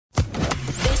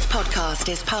podcast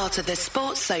is part of the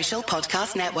Sports Social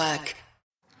Podcast Network.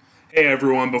 Hey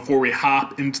everyone, before we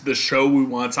hop into the show, we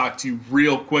want to talk to you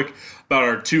real quick about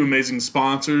our two amazing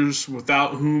sponsors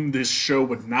without whom this show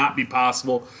would not be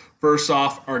possible. First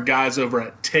off, our guys over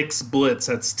at Tix Blitz.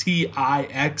 That's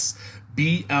TIXBLITZ.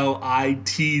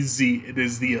 It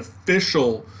is the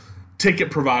official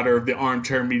ticket provider of the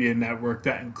Armchair Media Network.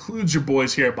 That includes your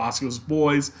boys here at Boscoe's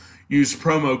Boys. Use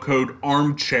promo code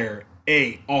ARMCHAIR,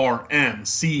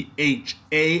 ARMCHAIR,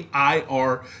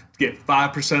 to get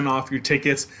 5% off your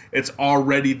tickets. It's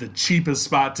already the cheapest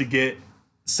spot to get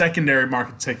secondary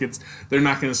market tickets. They're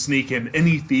not going to sneak in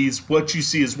any fees. What you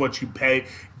see is what you pay.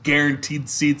 Guaranteed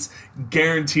seats,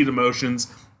 guaranteed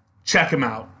emotions. Check them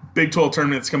out. Big 12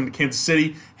 tournament's coming to Kansas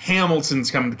City. Hamilton's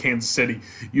coming to Kansas City.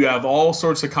 You have all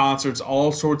sorts of concerts,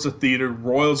 all sorts of theater.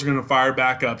 Royals are going to fire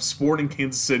back up. Sport in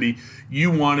Kansas City.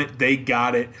 You want it, they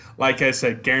got it. Like I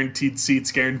said, guaranteed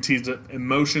seats, guaranteed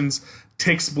emotions.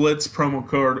 Tix Blitz, promo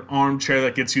code ARMCHAIR,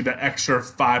 that gets you the extra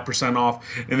 5% off.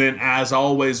 And then, as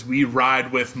always, we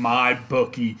ride with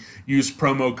MyBookie. Use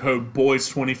promo code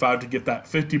BOYS25 to get that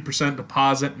 50%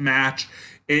 deposit match.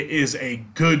 It is a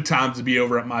good time to be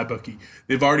over at MyBookie.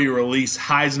 They've already released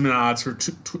Heisman odds for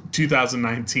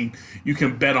 2019. You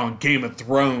can bet on Game of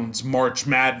Thrones, March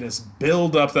Madness.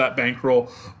 Build up that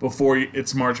bankroll before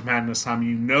it's March Madness time.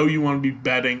 You know you want to be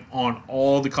betting on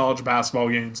all the college basketball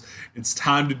games. It's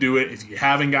time to do it. If you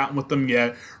haven't gotten with them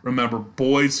yet, remember,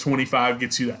 Boys25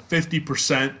 gets you that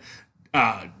 50%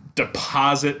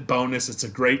 deposit bonus. It's a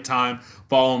great time.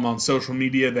 Follow them on social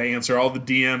media. They answer all the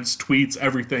DMs, tweets,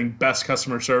 everything. Best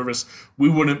customer service. We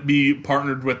wouldn't be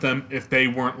partnered with them if they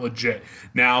weren't legit.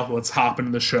 Now, let's hop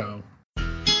into the show.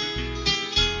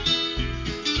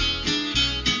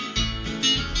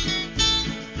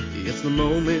 It's the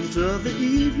moment of the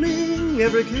evening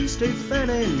every K-State fan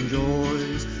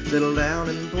enjoys. Settle down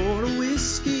and pour a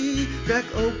whiskey, crack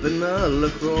open a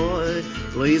LaCroix.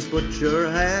 Please put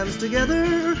your hands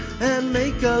together and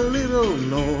make a little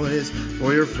noise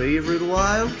for your favorite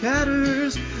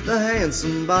Wildcatters, the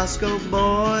handsome Boscoe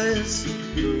boys.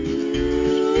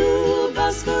 Ooh,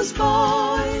 Boscoe's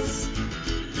boys.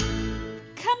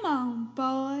 Come on,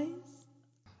 boys.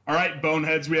 All right,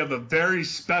 Boneheads, we have a very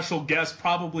special guest,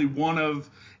 probably one of,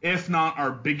 if not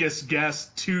our biggest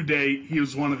guest to date. He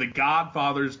was one of the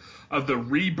godfathers of the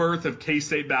rebirth of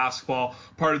K-State basketball,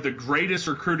 part of the greatest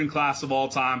recruiting class of all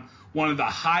time, one of the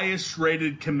highest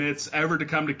rated commits ever to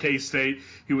come to K-State.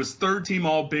 He was third team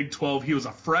all Big 12. He was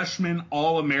a freshman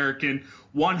All-American,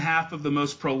 one half of the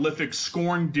most prolific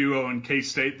scoring duo in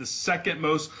K-State, the second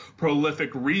most prolific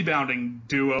rebounding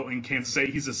duo in Kansas State.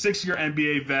 He's a 6-year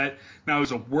NBA vet. Now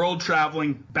he's a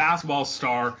world-traveling basketball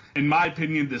star. In my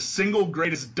opinion, the single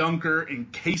greatest dunker in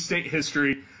K-State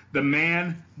history, the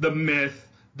man, the myth,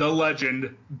 the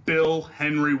legend, Bill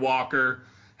Henry Walker.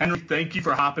 Henry, thank you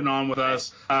for hopping on with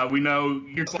us. We know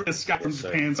you're this guy from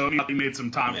Japan, so you made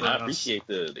some time for us. I appreciate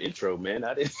the intro, man.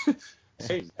 I didn't.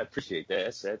 Hey, I appreciate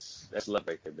that. That's love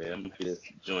right there, man. I'm happy to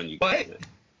join you guys.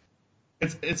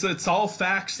 It's all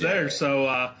facts there.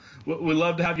 So we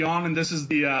love to have you on, and this is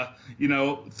the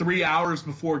 3 hours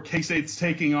before K-State's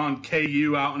taking on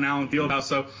KU out in Allen Fieldhouse.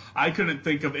 So I couldn't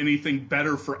think of anything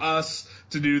better for us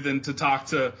to do than to talk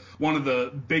to one of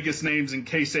the biggest names in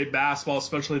K-State basketball,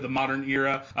 especially the modern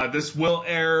era. This will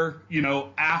air,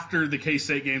 after the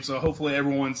K-State game, so hopefully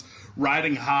everyone's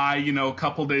riding high, a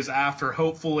couple days after.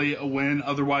 Hopefully a win.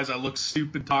 Otherwise, I look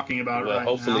stupid talking about it right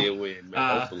hopefully now. A win,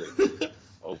 man.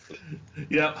 Hopefully.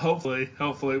 Yeah, hopefully.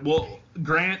 Well,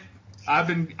 Grant, I've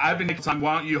been taking time.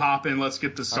 Why don't you hop in? Let's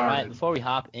get this started. All right, before we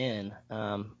hop in,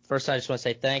 first I just want to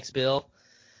say thanks, Bill,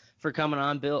 for coming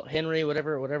on. Bill, Henry,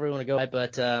 whatever you want to go by,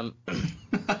 but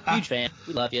huge fan.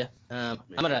 We love you. I'm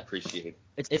gonna appreciate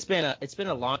it. It's been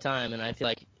a long time, and I feel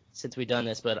like since we've done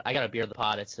this, but I got a beer of the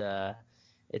pod. It's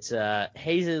a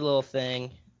hazy little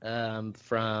thing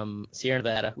from Sierra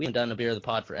Nevada. We haven't done a beer of the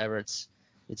pod forever. It's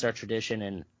our tradition,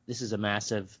 and this is a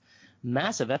massive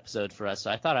episode for us.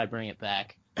 So I thought I'd bring it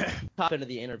back. Hop into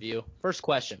the interview. First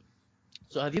question.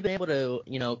 So have you been able to,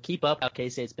 keep up how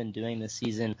K-State's been doing this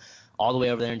season all the way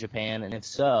over there in Japan? And if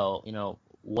so,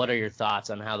 what are your thoughts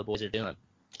on how the boys are doing?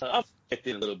 I've checked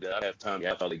in a little bit. I don't have time to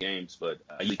have all the games, but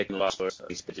I usually take a lot first.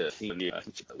 I spent a team here,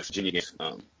 Virginia games.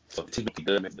 So typically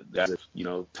good. The guys have,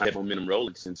 type momentum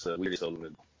rolling since we were so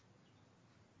good.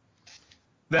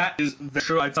 That is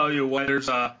true. I tell you what, there's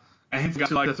a handful of guys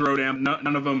who like to throw down.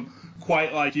 None of them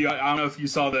quite like you. I don't know if you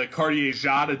saw the Cartier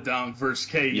Jada dunk versus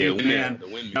KU. Yeah, the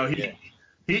windmill.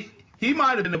 he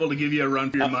might have been able to give you a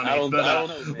run for your money. I don't know,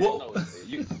 man. Well,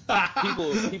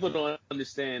 People don't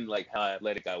understand like how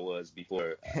athletic I was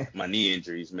before my knee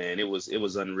injuries, man. It was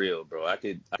unreal, bro. I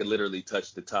could literally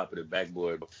touch the top of the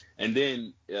backboard, and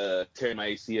then tearing my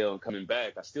ACL and coming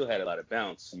back, I still had a lot of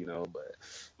bounce,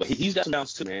 but he's got some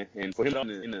bounce too, man. And for him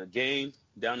in the game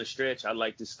down the stretch, I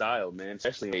like this style, man.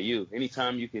 Especially at you.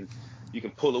 Anytime you can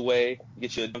pull away,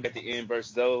 get your dunk at the end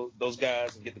versus those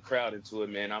guys, and get the crowd into it,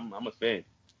 man. I'm a fan.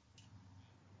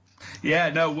 Yeah,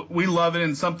 no, we love it,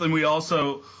 and something we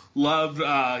also loved.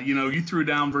 You threw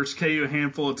down versus KU a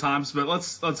handful of times, but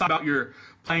let's talk about your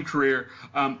playing career.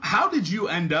 How did you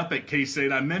end up at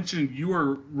K-State? I mentioned you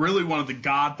were really one of the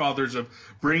godfathers of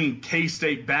bringing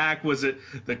K-State back. Was it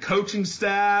the coaching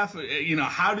staff?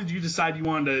 How did you decide you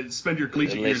wanted to spend your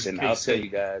collegiate years at K-State? I'll tell you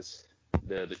guys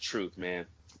the truth, man.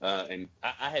 And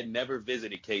I had never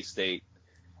visited K-State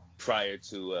prior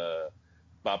to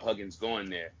Bob Huggins going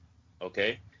there.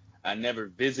 Okay. I never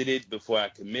visited before I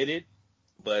committed,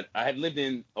 but I had lived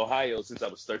in Ohio since I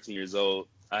was 13 years old.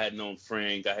 I had known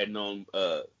Frank. I had known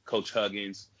Coach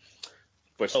Huggins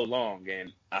for so long,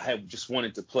 and I had just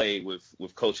wanted to play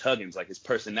with Coach Huggins, like his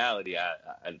personality.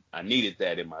 I needed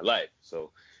that in my life, so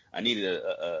I needed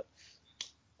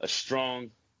a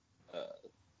strong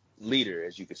leader,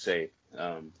 as you could say.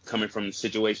 Coming from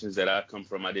situations that I come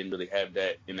from, I didn't really have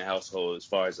that in the household as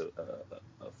far as a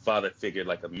father figure,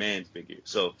 like a man figure.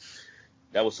 So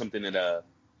that was something that that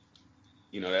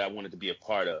I wanted to be a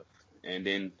part of. And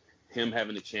then him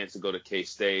having the chance to go to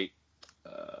K-State,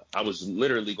 I was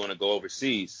literally going to go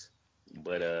overseas,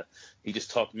 but he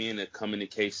just talked me into coming to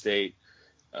K-State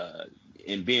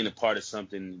and being a part of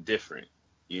something different.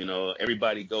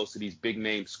 Everybody goes to these big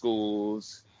name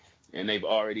schools, and they've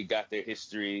already got their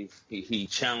history. He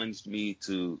challenged me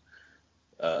to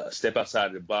step outside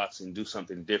of the box and do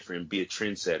something different, be a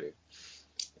trendsetter.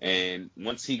 And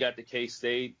once he got to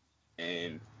K-State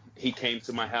and he came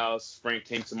to my house, Frank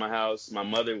came to my house, my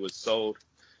mother was sold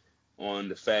on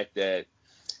the fact that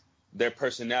their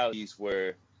personalities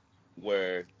were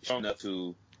shown up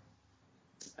to,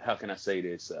 how can I say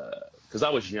this? Because I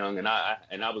was young and I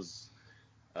was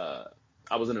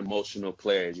an emotional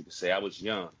player, as you could say. I was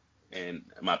young. And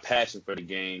my passion for the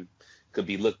game could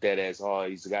be looked at as, oh,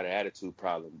 he's got an attitude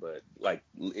problem. But,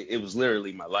 it was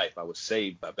literally my life. I was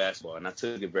saved by basketball, and I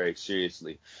took it very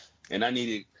seriously. And I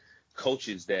needed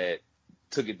coaches that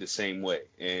took it the same way.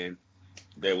 And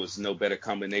there was no better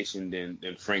combination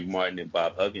than Frank Martin and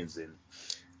Bob Huggins. And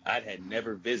I had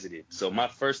never visited. So my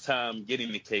first time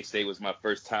getting to K-State was my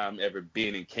first time ever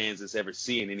being in Kansas, ever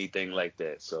seeing anything like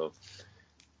that. So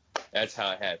that's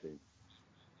how it happened.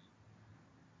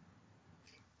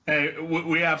 Hey,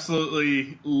 we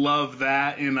absolutely love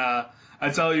that, and I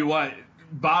tell you what,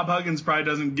 Bob Huggins probably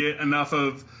doesn't get enough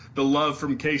of the love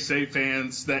from K-State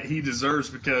fans that he deserves,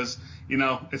 because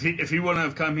if he wouldn't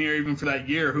have come here even for that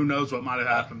year, who knows what might have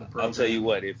happened to the program. I'll tell you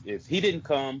what, if he didn't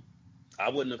come, I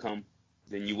wouldn't have come.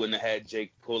 Then you wouldn't have had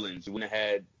Jake Pullins, you wouldn't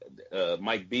have had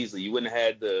Mike Beasley, you wouldn't have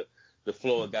had the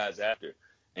flow of guys after.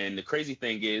 And the crazy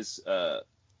thing is,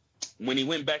 when he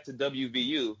went back to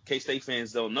WVU, K-State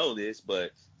fans don't know this, but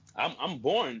I'm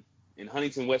born in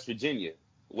Huntington, West Virginia.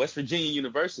 West Virginia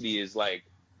University is like,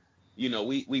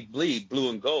 we bleed blue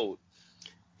and gold.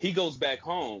 He goes back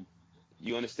home.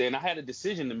 You understand? I had a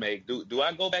decision to make. Do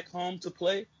I go back home to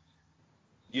play?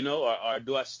 Or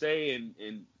do I stay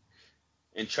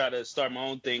and try to start my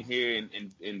own thing here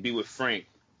and be with Frank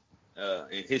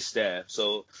and his staff?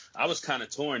 So I was kind of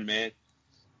torn, man.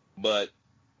 But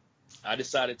I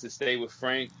decided to stay with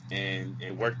Frank, and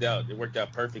it worked out. It worked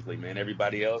out perfectly, man.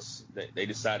 Everybody else, they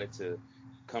decided to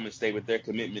come and stay with their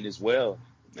commitment as well.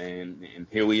 And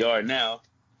here we are now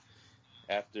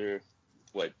after,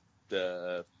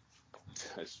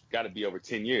 it's got to be over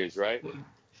 10 years, right?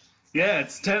 Yeah,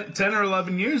 it's 10 or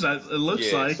 11 years, it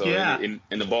looks like, so yeah.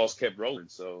 And the balls kept rolling,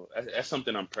 so that's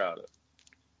something I'm proud of.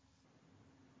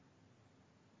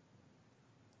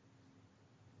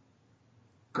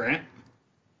 Grant?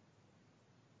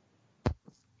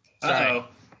 Sorry. Uh-oh.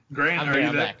 Grant, are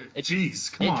you there?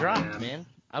 Jeez, come on, dropped, man.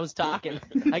 I was talking.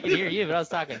 I could hear you, but I was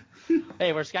talking.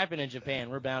 Hey, we're Skyping in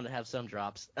Japan. We're bound to have some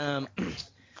drops.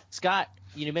 Scott,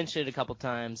 you mentioned it a couple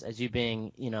times as you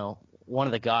being, one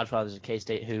of the godfathers of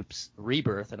K-State hoops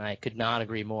rebirth, and I could not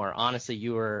agree more. Honestly,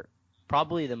 you were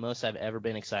probably the most I've ever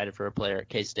been excited for a player at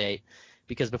K-State,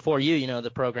 because before you, the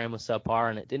program was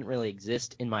subpar and it didn't really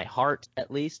exist in my heart,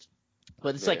 at least.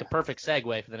 But it's like a perfect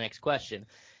segue for the next question.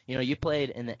 You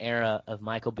played in the era of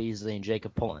Michael Beasley and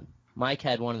Jacob Pullen. Mike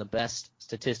had one of the best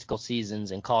statistical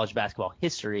seasons in college basketball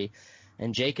history,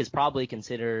 and Jake is probably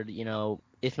considered,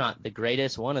 if not the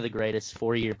greatest, one of the greatest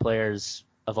 4-year players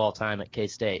of all time at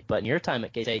K-State. But in your time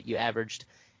at K-State, you averaged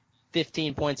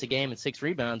 15 points a game and 6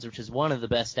 rebounds, which is one of the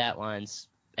best stat lines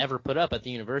ever put up at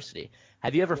the university.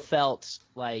 Have you ever felt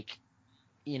like,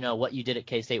 what you did at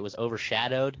K-State was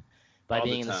overshadowed by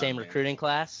being in the same recruiting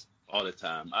class? All the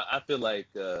time. I feel like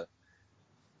the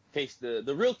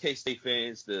real K-State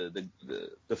fans, the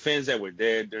fans that were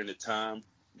there during the time,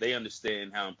 they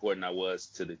understand how important I was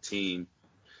to the team,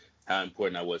 how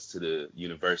important I was to the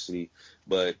university.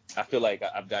 But I feel like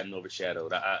I've gotten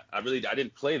overshadowed. I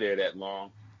didn't play there that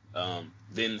long.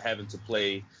 Then having to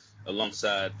play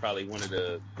alongside probably one of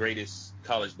the greatest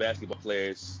college basketball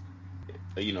players,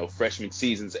 freshman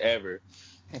seasons ever.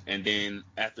 And then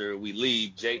after we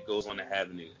leave, Jake goes on to have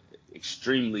an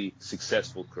extremely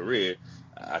successful career.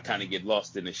 I kind of get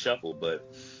lost in the shuffle, but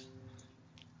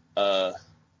I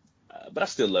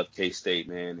still love K-State,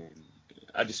 man. And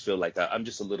I just feel like I'm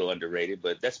just a little underrated,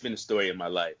 but that's been the story of my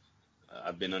life.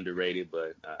 I've been underrated,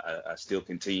 but I still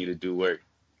continue to do work.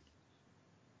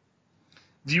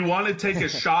 Do you want to take a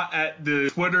shot at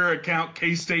the Twitter account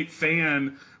K-State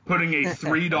fan putting a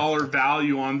 $3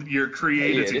 value on your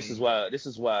creative? Yeah, this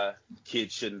is why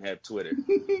kids shouldn't have Twitter.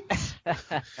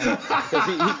 Because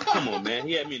he come on, man,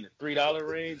 he had me in the $3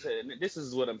 range, and this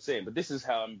is what I'm saying. But this is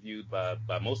how I'm viewed by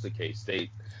most of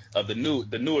K-State, of the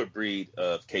newer breed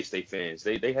of K-State fans.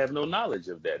 They have no knowledge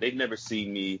of that. They've never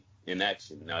seen me in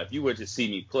action. Now, if you were to see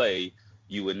me play,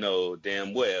 you would know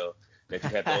damn well that you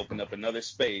have to open up another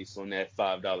space on that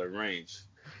 $5 range.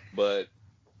 But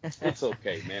it's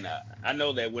okay, man. I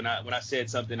know that when I said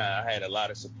something, I had a lot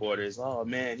of supporters. Oh,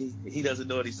 man, he doesn't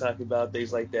know what he's talking about,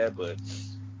 things like that. But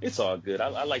it's all good.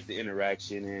 I like the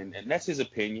interaction, and that's his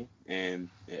opinion, and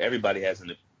everybody has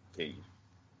an opinion.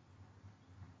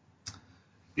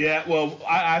 Yeah, well,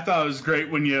 I thought it was great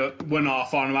when you went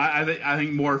off on him. I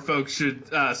think more folks should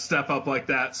step up like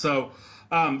that. So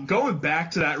going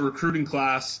back to that recruiting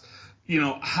class,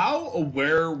 how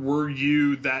aware were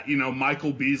you that,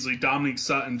 Michael Beasley, Dominique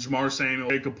Sutton, Jamar Samuel,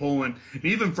 Jacob Pullen, and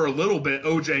even for a little bit,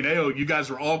 OJ Mayo, you guys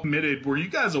were all committed. Were you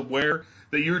guys aware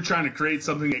that you were trying to create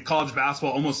something at college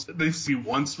basketball almost at least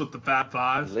once with the Fab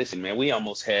Five? Listen, man, we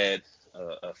almost had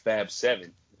a Fab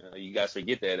Seven. You guys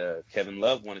forget that Kevin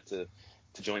Love wanted to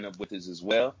join up with us as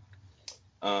well.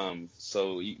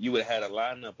 So you would have had a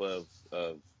lineup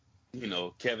of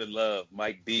Kevin Love,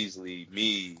 Mike Beasley,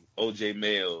 me, OJ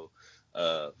Mayo,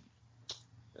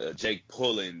 Jake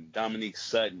Pullen, Dominique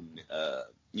Sutton,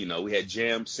 we had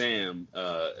Jam Sam.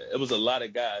 It was a lot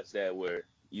of guys that were,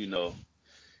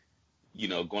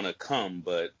 going to come.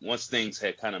 But once things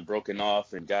had kind of broken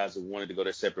off and guys had wanted to go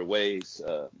their separate ways,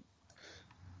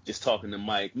 just talking to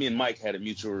Mike, me and Mike had a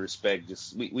mutual respect.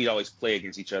 We'd always play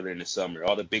against each other in the summer.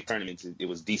 All the big tournaments, it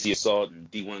was DC Assault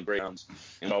and D1 Greyhounds,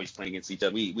 and we'd always playing against each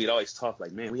other. We'd always talk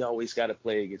like, man, we always got to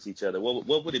play against each other.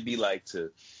 What would it be like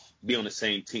to be on the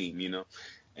same team,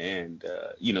 And,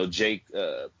 Jake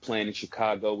playing in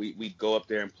Chicago, we'd go up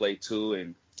there and play too,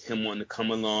 and him wanting to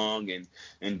come along,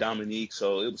 and Dominique.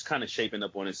 So it was kind of shaping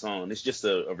up on its own. It's just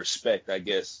a respect, I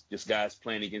guess, just guys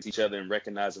playing against each other and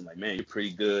recognizing like, man, you're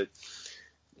pretty good.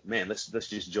 Man, let's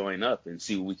just join up and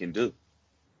see what we can do.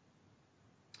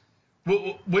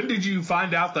 Well, when did you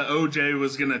find out that OJ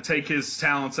was going to take his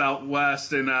talents out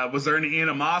west, and was there any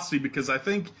animosity? Because I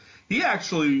think he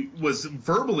actually was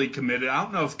verbally committed. I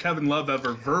don't know if Kevin Love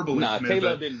ever verbally committed.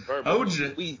 K-Love didn't verbally.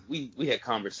 OJ, we had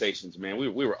conversations, man. We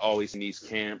were always in these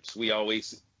camps. We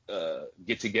always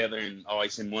get together and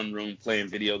always in one room playing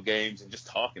video games and just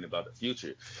talking about the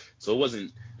future. So it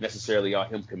wasn't necessarily all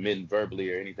him committing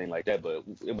verbally or anything like that, but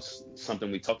it was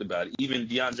something we talked about. Even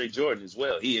DeAndre Jordan as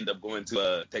well. He ended up going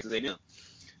to Texas A&M.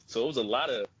 So it was a lot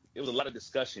of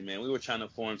discussion, man. We were trying to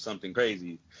form something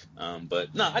crazy.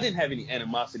 But no, I didn't have any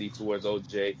animosity towards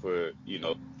OJ for,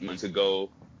 to go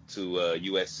to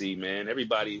USC, man.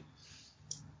 Everybody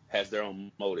has their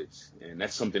own motives, and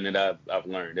that's something that I've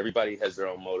learned. Everybody has their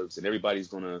own motives, and everybody's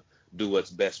going to do what's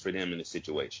best for them in the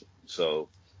situation. So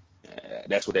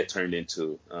that's what that turned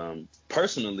into.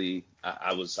 Personally,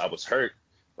 I was hurt.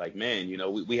 Like, man,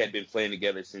 we had been playing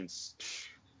together since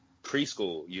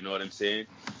preschool, you know what I'm saying?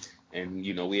 And,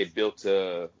 we had built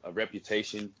a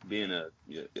reputation being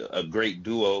a great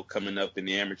duo coming up in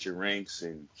the amateur ranks,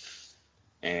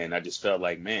 and I just felt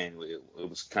like, man, it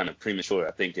was kind of premature.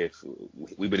 I think if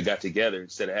we would have got together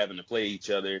instead of having to play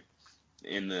each other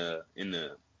in the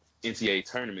NCAA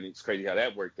tournament, it's crazy how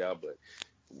that worked out. But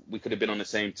we could have been on the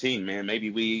same team, man. Maybe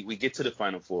we get to the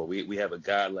Final Four. We have a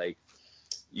guy like,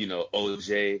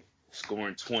 OJ,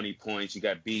 scoring 20 points. You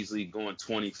got Beasley going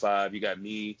 25. You got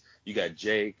me. You got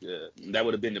Jake. That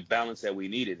would have been the balance that we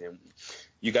needed. And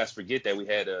you guys forget that we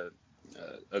had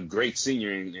a great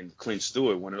senior in Clint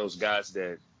Stewart, one of those guys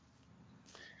that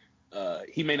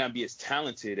he may not be as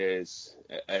talented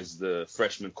as the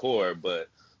freshman core, but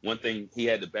one thing, he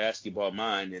had the basketball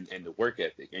mind and the work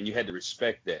ethic, and you had to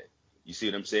respect that. You see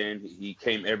what I'm saying? He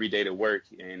came every day to work,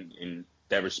 and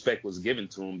that respect was given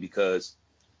to him because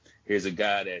here's a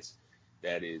guy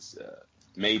that is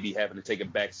maybe having to take a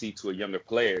back seat to a younger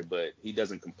player, but he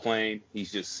doesn't complain.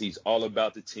 He's all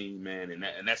about the team, man,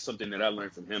 and that's something that I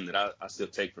learned from him that I still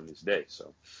take from this day.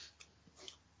 So,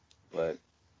 but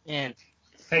And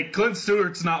Hey, Clint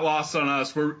Stewart's not lost on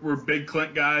us. We're big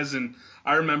Clint guys, and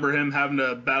I remember him having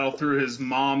to battle through his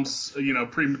mom's,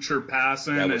 premature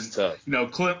passing. That was tough.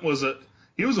 Clint was a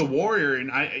warrior,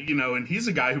 and and he's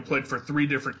a guy who played for 3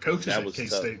 different coaches at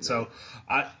K-State. So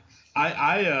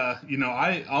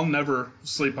I'll never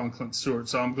sleep on Clint Stewart.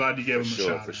 So I'm glad you gave him a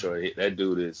shot. For sure. That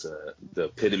dude is the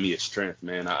epitome of strength,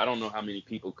 man. I don't know how many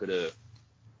people could have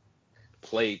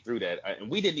played through that,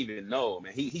 and we didn't even know,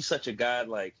 man. He's such a guy,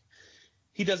 like,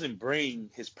 he doesn't bring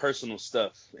his personal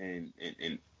stuff and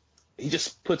he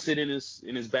just puts it in his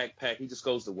backpack. He just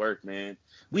goes to work, man.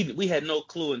 We had no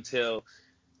clue until,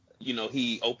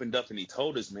 he opened up and he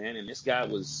told us, man, and this guy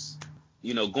was,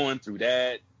 going through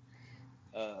that.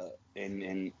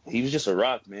 And he was just a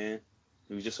rock, man.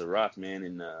 He was just a rock, man.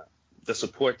 And the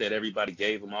support that everybody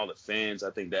gave him, all the fans,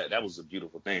 I think that was a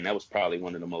beautiful thing. That was probably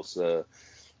one of the most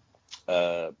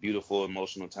beautiful,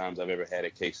 emotional times I've ever had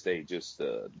at K-State. Just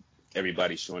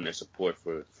everybody showing their support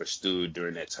for Stu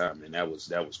during that time, and that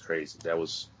was crazy. That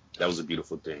was a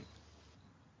beautiful thing.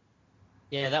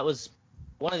 yeah, that was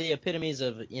one of the epitomes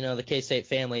of the K-State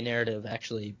family narrative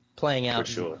actually playing out.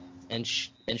 For sure. And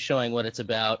showing what it's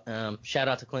about. Shout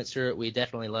out to Clint Stewart. We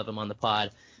definitely love him on the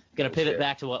pod. Gonna pivot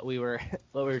back to what we were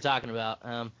talking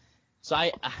about. So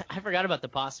I forgot about the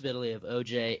possibility of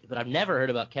OJ, but I've never heard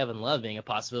about Kevin Love being a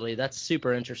possibility. That's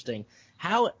super interesting.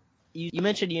 How you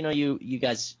mentioned you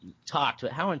guys talked,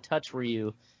 but how in touch were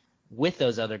you with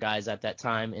those other guys at that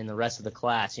time in the rest of the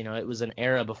class? It was an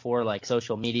era before like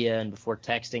social media and before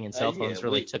texting and cell phones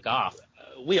really took off.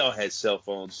 We all had cell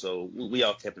phones, so we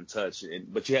all kept in touch.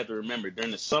 But you have to remember,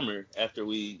 during the summer, after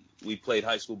we played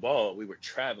high school ball, we were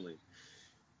traveling.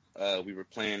 We were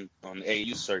playing on the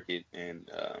AAU circuit, and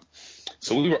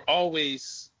so we were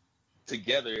always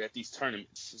together at these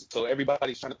tournaments. So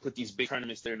everybody's trying to put these big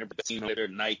tournaments there, and they're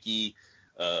Nike,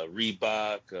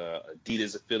 Reebok,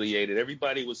 Adidas affiliated.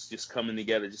 Everybody was just coming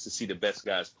together just to see the best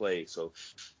guys play. So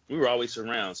we were always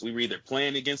around. So we were either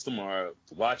playing against them or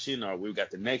watching, or we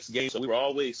got the next game. So we were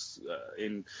always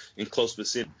in close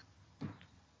vicinity.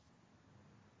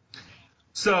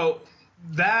 So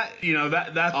that's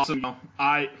awesome. Now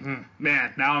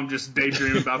I'm just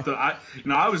daydreaming about I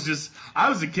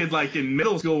was a kid like in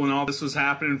middle school when all this was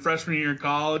happening, freshman year in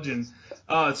college, and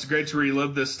it's great to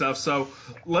relive this stuff. So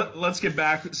let's get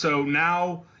back. So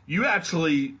now you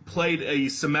actually played a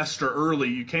semester early.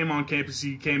 You came on campus,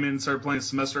 you came in and started playing a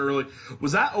semester early.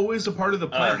 Was that always a part of the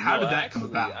plan? How did that come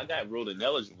about? I got ruled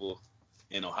ineligible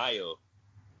in Ohio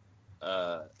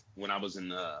when I was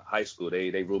in high school.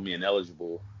 They ruled me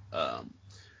ineligible. A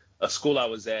school I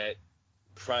was at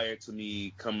prior to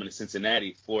me coming to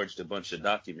Cincinnati forged a bunch of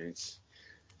documents.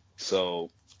 So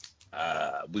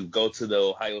we go to the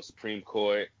Ohio Supreme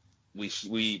Court.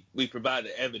 We provide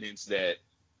the evidence that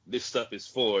this stuff is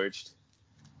forged.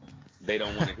 They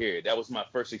don't want to hear it. That was my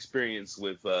first experience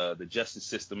with the justice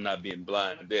system not being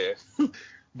blind there.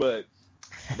 But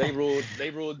they ruled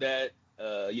that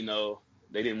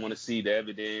they didn't want to see the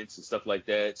evidence and stuff like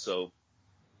that. So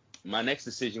my next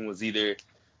decision was either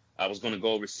I was going to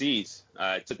go overseas.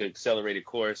 I took an accelerated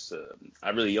course.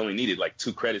 I really only needed like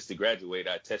 2 credits to graduate.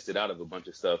 I tested out of a bunch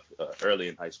of stuff early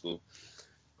in high school.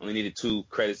 Only needed 2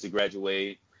 credits to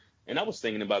graduate. And I was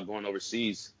thinking about going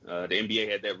overseas. The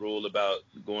NBA had that rule about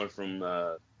going from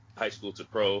high school to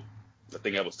pro. I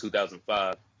think that was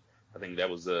 2005. I think that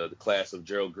was the class of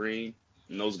Gerald Green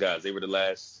and those guys. They were the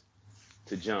last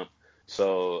to jump.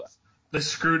 So they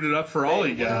screwed it up for all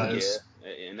you guys.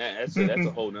 Yeah, and that's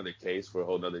a whole nother case for a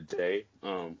whole nother day.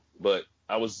 But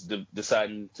I was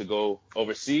deciding to go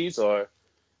overseas or,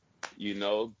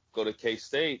 go to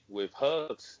K-State with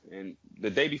Hugs. And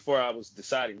the day before I was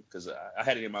deciding, because I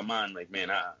had it in my mind, like, man,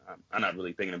 I'm not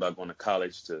really thinking about going to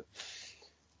college to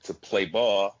play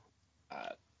ball.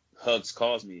 Hugs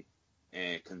calls me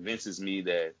and convinces me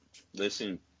that,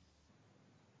 listen,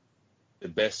 the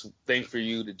best thing for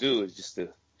you to do is just to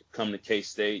come to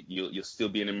K-State. You'll still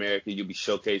be in America. You'll be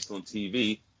showcased on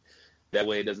TV. That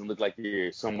way it doesn't look like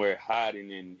you're somewhere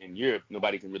hiding in Europe.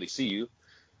 Nobody can really see you.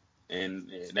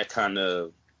 And that kind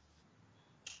of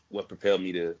what propelled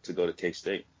me to go to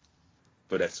K-State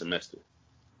for that semester.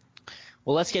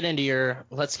 Well, let's get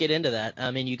into that.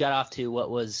 I mean, you got off to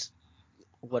what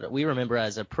we remember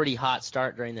as a pretty hot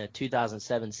start during the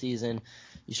 2007 season.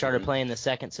 You started playing the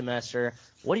second semester.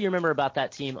 What do you remember about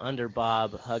that team under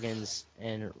Bob Huggins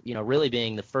and, really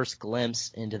being the first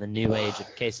glimpse into the new age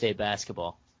of K-State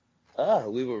basketball?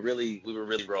 We were really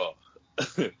raw.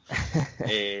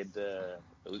 And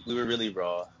we were really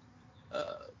raw.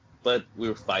 But we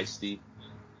were feisty.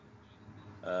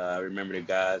 I remember the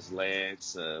guys,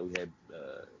 Lance. We had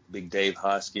Big Dave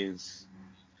Hoskins.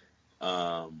 We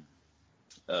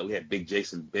had Big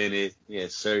Jason Bennett. We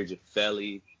had Serge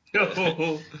Felly.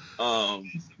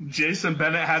 Jason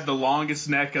Bennett had the longest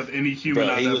neck of any human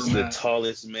I've ever met. He was the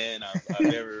tallest man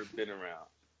I've ever been around.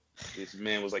 This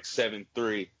man was like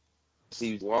 7'3".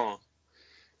 He was long.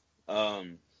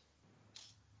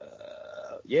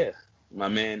 My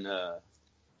man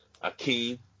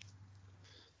Akeem.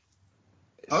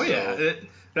 Oh, yeah.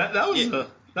 That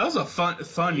was a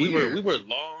fun year. We were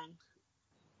long.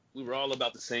 We were all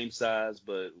about the same size,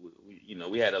 but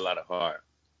we had a lot of heart,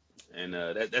 and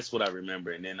that's what I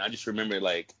remember. And then I just remember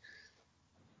like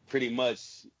pretty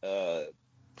much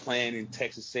playing in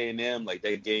Texas A&M. Like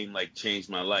that game like changed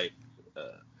my life.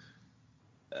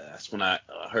 That's when I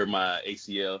hurt my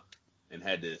ACL and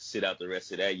had to sit out the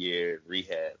rest of that year at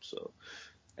rehab. So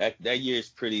that year is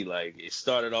pretty like it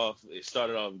started off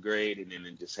great, and then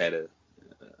it just had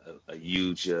a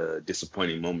huge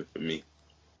disappointing moment for me.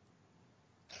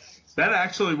 That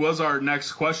actually was our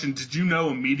next question. Did you know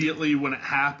immediately when it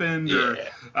happened, or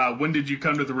when did you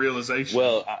come to the realization?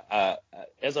 Well, I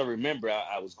as I remember,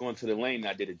 I was going to the lane and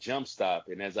I did a jump stop,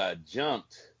 and as I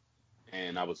jumped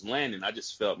and I was landing, I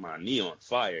just felt my knee on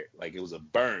fire, like it was a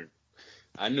burn.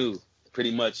 I knew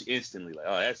pretty much instantly, like,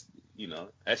 oh,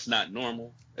 that's not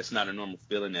normal. That's not a normal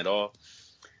feeling at all.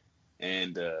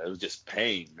 And it was just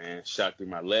pain, man, shot through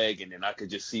my leg, and then I could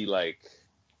just see like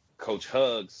Coach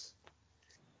Hugs.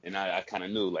 And I kind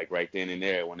of knew, like, right then and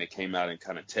there when they came out and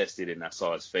kind of tested it and I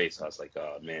saw his face, I was like,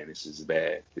 oh, man, this is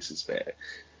bad. This is bad.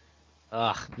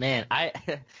 Oh, man.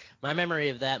 My memory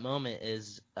of that moment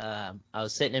is I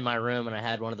was sitting in my room and I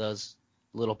had one of those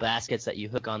little baskets that you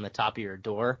hook on the top of your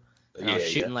door. And I was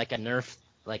shooting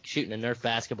shooting a Nerf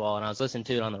basketball, and I was listening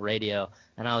to it on the radio.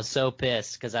 And I was so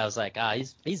pissed because I was like,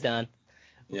 he's done.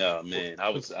 Yeah, man.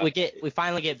 We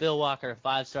finally get Bill Walker, a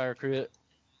 5-star recruit.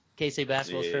 K-State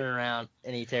basketball's turning around,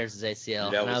 and he tears his ACL.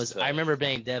 And I remember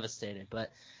being devastated.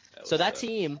 But that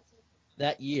team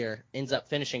that year ends up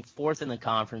finishing 4th in the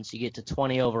conference. You get to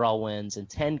 20 overall wins and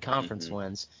 10 conference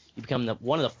wins. You become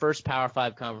one of the first Power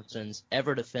 5 conferences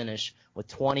ever to finish with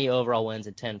 20 overall wins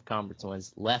and 10 conference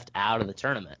wins left out of the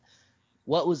tournament.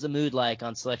 What was the mood like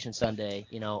on Selection Sunday,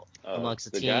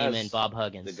 amongst the team guys, and Bob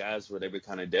Huggins? The guys they were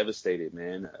kind of devastated,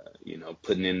 man.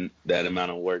 Putting in that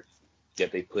amount of work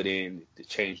that they put in to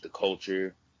change the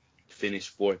culture,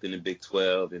 finish 4th in the Big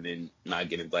 12, and then not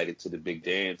get invited to the big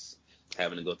dance,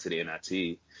 having to go to the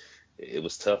NIT. It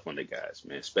was tough on the guys,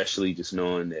 man, especially just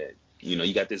knowing that,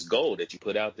 you got this goal that you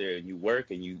put out there and you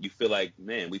work and you feel like,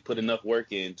 man, we put enough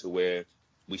work in to where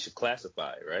we should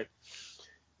classify, right?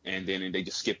 And then they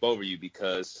just skip over you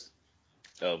because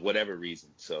of whatever reason.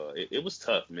 So it was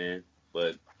tough, man,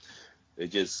 but it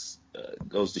just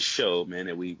goes to show, man,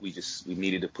 that we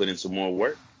needed to put in some more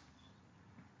work.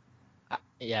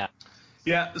 Yeah,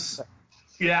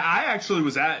 I actually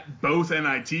was at both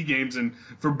NIT games, and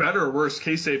for better or worse,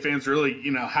 K-State fans really,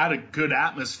 had a good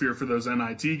atmosphere for those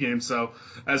NIT games. So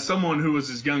as someone who was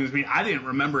as young as me, I didn't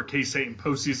remember K-State in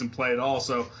postseason play at all.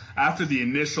 So after the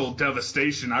initial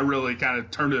devastation, I really kind of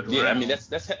turned it around. Yeah, I mean,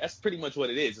 that's pretty much what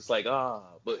it is. It's like,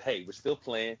 but hey, we're still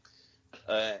playing.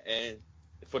 And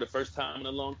for the first time in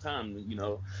a long time,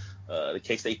 the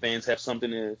K-State fans have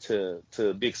something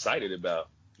to be excited about,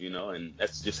 and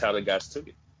that's just how the guys took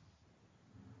it.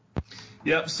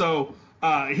 Yep. So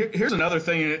here's another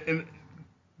thing, and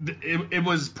it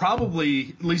was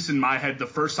probably, at least in my head, the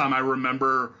first time I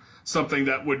remember something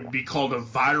that would be called a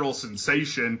viral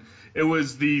sensation. It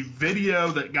was the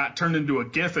video that got turned into a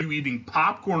GIF of you eating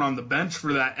popcorn on the bench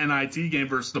for that NIT game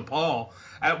versus DePaul.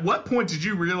 At what point did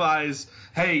you realize,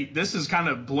 hey, this is kind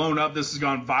of blown up, this has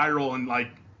gone viral, and like,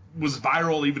 was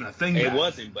viral even a thing? It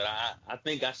wasn't, but I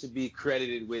think I should be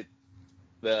credited with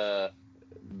the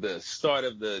start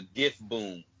of the GIF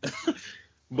boom.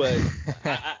 But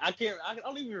I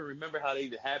don't even remember how that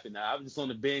even happened. I was just on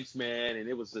the bench, man, and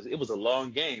it was a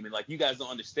long game, and like, you guys don't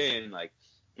understand, like,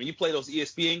 when you play those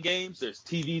ESPN games, there's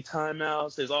TV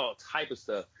timeouts, there's all type of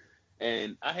stuff.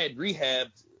 And I had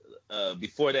rehabbed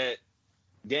before that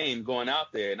game going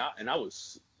out there, and I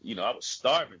was, I was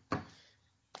starving.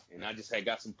 And I just had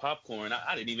got some popcorn.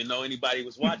 I didn't even know anybody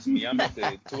was watching me. I'm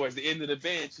towards the end of the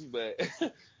bench, but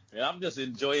and I'm just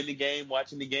enjoying the game,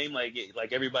 watching the game like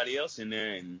everybody else in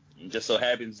there. And it just so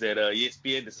happens that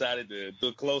ESPN decided to do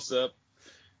a close up,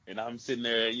 and I'm sitting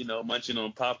there, munching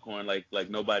on popcorn like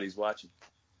nobody's watching.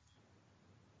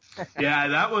 Yeah,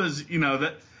 that was,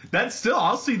 that's still,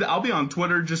 I'll be on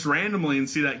Twitter just randomly and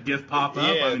see that GIF pop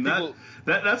up. Yeah, I mean,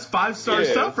 that's 5-star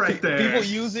stuff right there. People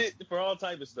use it for all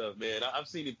type of stuff, man. I've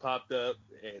seen it popped up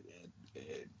and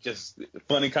just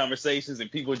funny conversations and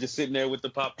people just sitting there with the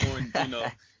popcorn,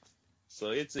 So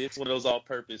it's one of those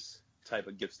all-purpose type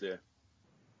of gifts there.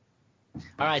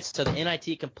 All right, so the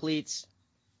NIT completes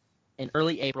in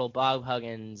early April. Bob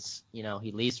Huggins, he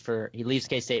leaves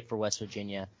K-State for West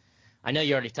Virginia. I know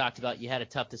you already talked about you had a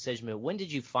tough decision, but when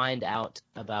did you find out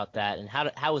about that, and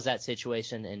how was that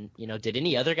situation? And did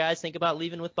any other guys think about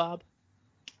leaving with Bob?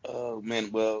 Oh man,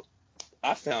 well,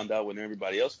 I found out when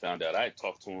everybody else found out. I had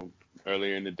talked to him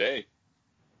earlier in the day.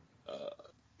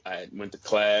 I went to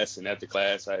class, and after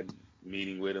class, I had a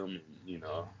meeting with him. And,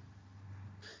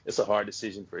 it's a hard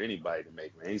decision for anybody to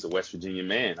make, man. He's a West Virginia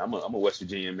man. I'm a West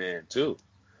Virginia man too,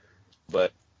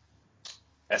 but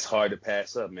that's hard to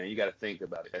pass up, man. You got to think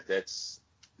about it. That's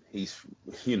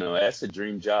a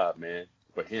dream job, man,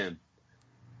 for him.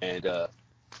 And that's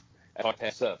hard to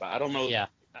pass up. I don't know. Yeah.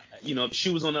 The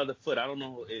shoe was on the other foot. I don't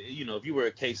know. If you were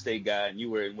a K-State guy and you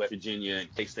were in West Virginia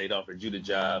and K-State offered you the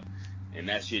job, and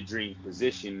that's your dream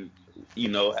position,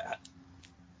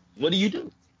 what do you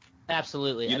do?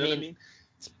 Absolutely. You know what I mean?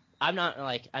 I'm not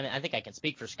I think I can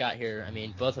speak for Scott here. I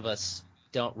mean, both of us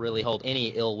don't really hold any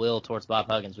ill will towards Bob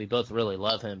Huggins. We both really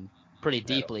love him pretty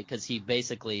deeply because he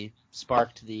basically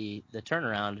sparked the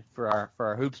turnaround for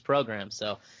our hoops program.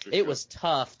 So it was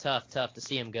tough to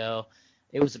see him go.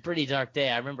 It was a pretty dark day.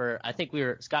 I think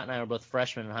Scott and I were both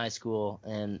freshmen in high school,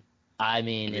 and I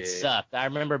mean, it sucked. I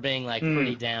remember being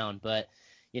pretty down, but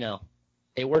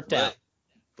it worked out.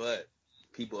 But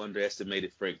people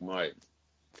underestimated Frank Martin.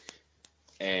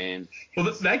 And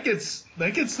well, that gets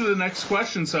to the next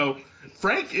question. So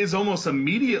Frank is almost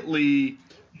immediately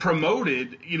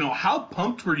promoted. How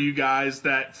pumped were you guys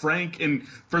that Frank, and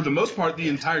for the most part the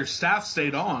entire staff,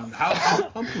 stayed on? How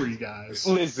pumped were you guys?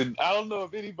 Listen, I don't know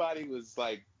if anybody was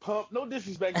pumped. No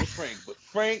disrespect to Frank, but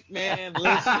Frank, man,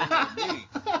 listen to me.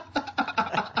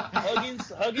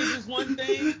 Huggins is one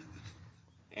thing,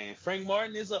 and Frank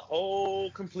Martin is a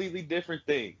whole completely different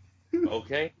thing.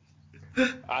 Okay.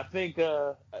 I think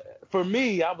for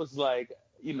me, I was I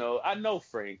know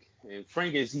Frank, and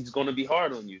Frank he's going to be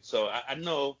hard on you. So I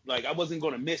know, I wasn't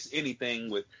going to miss anything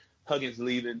with Huggins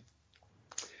leaving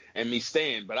and me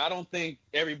staying. But I don't think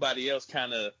everybody else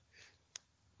kind of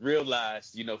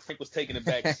realized, Frank was taking a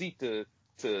back seat to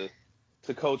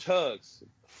Coach Huggs.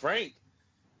 Frank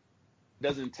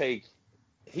don't take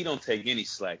any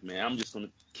slack, man. I'm just going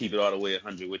to keep it all the way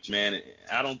 100 with you, man.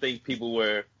 I don't think people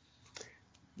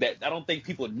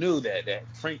knew that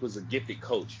Frank was a gifted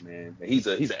coach, man. He's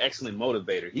an excellent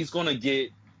motivator. He's gonna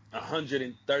get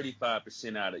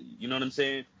 135% out of you. You know what I'm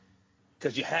saying?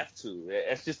 Because you have to.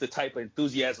 That's just the type of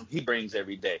enthusiasm he brings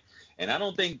every day. And I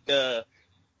don't think a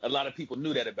lot of people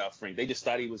knew that about Frank. They just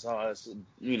thought he was,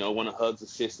 one of Huggs'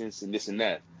 assistants and this and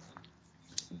that.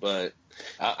 But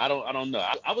I don't know.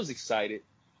 I was excited.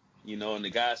 And the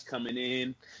guys coming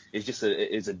in, it's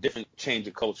a different change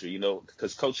of culture,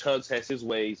 because Coach Huggs has his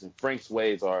ways and Frank's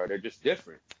ways they're just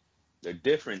different. They're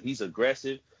different. He's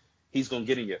aggressive. He's going to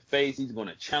get in your face. He's going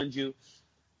to challenge you,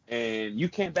 and you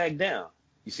can't back down.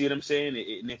 You see what I'm saying?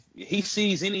 And if he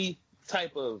sees any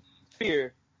type of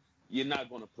fear, you're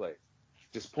not going to play,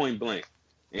 just point blank.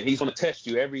 And he's going to test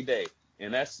you every day.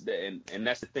 And that's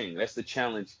the thing. That's the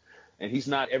challenge. And he's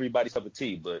not everybody's cup of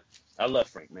tea, but I love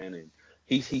Frank, man. And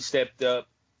he stepped up,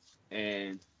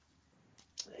 and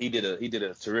he did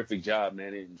a terrific job,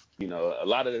 man. And a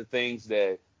lot of the things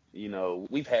that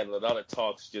we've had a lot of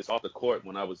talks just off the court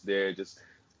when I was there, just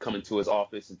coming to his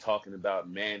office and talking about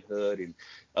manhood and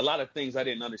a lot of things I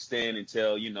didn't understand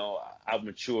until I've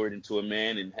matured into a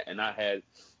man and I had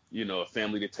a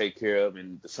family to take care of,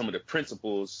 and some of the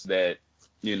principles that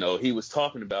he was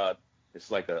talking about. It's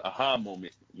like a aha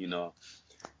moment,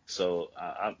 So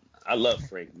I love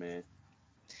Frank, man.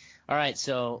 All right,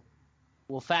 so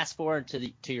we'll fast forward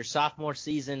to your sophomore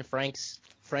season. Frank's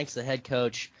the head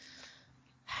coach.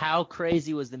 How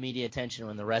crazy was the media attention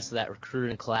when the rest of that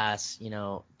recruiting class,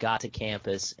 got to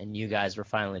campus and you guys were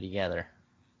finally together?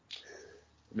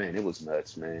 Man, it was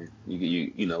nuts, man.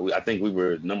 I think we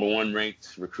were number 1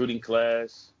 ranked recruiting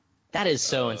class. That is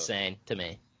so insane to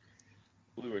me.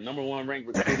 We were number 1 ranked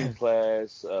recruiting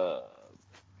class.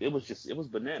 It was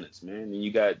bananas, man. And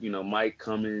you got, Mike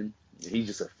coming. He's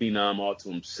just a phenom all to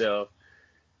himself.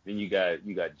 Then you got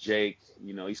Jake.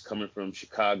 He's coming from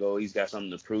Chicago. He's got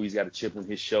something to prove. He's got a chip on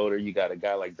his shoulder. You got a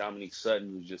guy like Dominique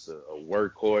Sutton, who's just a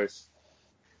workhorse.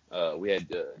 We had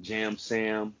Jam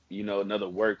Sam, another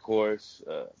workhorse.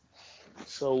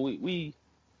 So we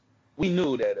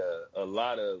knew that a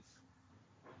lot of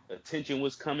attention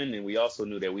was coming, and we also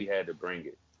knew that we had to bring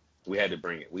it. We had to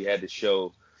bring it. We had to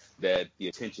show that the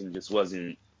attention just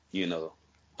wasn't,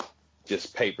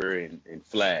 just paper and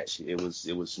flash. It was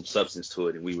some substance to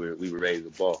it, and we were ready to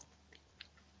ball.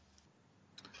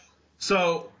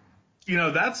 So,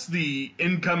 that's the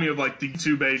incoming of like the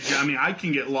YouTube age. I mean, I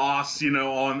can get lost,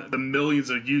 on the millions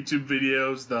of YouTube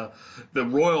videos, the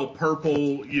Royal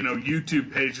Purple,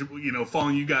 YouTube page,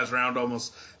 following you guys around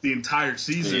almost the entire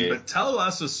season. Yeah. But tell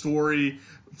us a story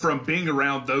from being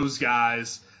around those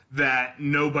guys that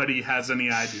nobody has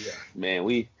any idea. Man,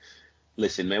 we've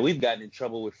gotten in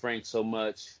trouble with Frank so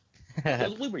much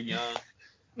because we were young.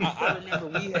 I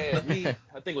remember I think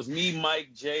it was me, Mike,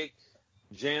 Jake,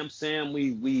 Jam Sam.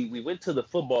 We went to the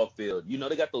football field.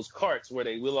 They got those carts where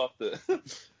they wheel off the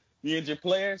injured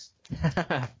players.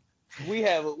 We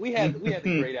had a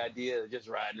great idea of just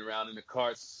riding around in the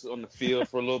carts on the field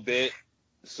for a little bit.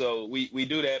 So we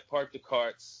do that, park the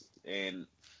carts, and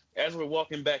as we're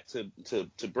walking back to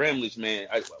Bramlage, man,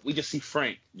 we just see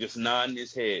Frank just nodding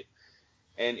his head.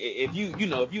 And if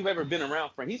you've ever been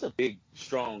around Frank, he's a big,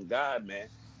 strong guy, man.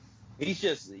 He's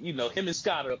just, him and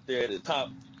Scott are up there at the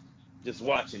top just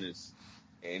watching us.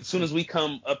 And as soon as we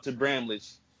come up to Bramlage,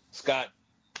 Scott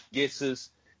gets us.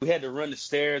 We had to run the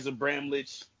stairs of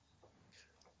Bramlage.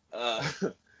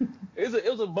 It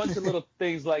was a bunch of little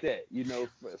things like that.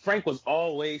 Frank was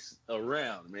always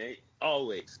around, man.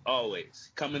 Always.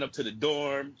 Coming up to the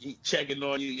dorm, checking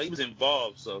on you. He was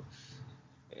involved, so.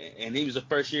 And he was a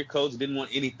first-year coach. Didn't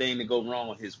want anything to go wrong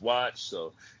with his watch,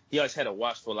 so he always had a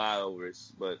watchful eye over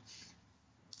us. But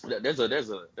there's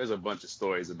a bunch of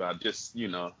stories about just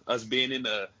us being in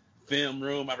the film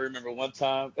room. I remember one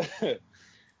time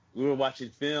we were watching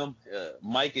film.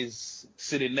 Mike is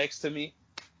sitting next to me,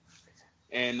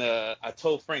 and I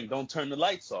told Frank, don't turn the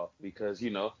lights off because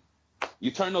you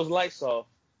turn those lights off,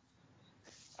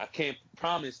 I can't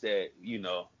promise that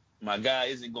my guy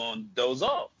isn't going to doze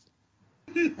off.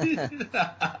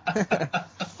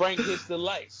 Frank hits the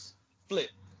lights, flip.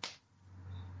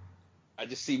 I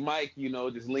just see Mike,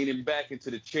 just leaning back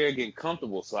into the chair, getting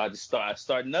comfortable. So I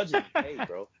start nudging him. Hey,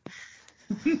 bro,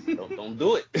 don't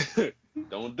do it.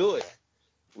 Don't do it.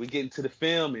 We get into the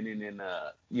film, and then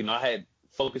I had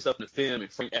focused up on the film,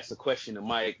 and Frank asked a question to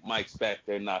Mike. Mike's back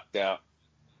there, knocked out.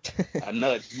 I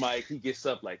nudged Mike. He gets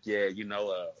up like, yeah,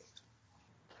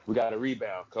 we got a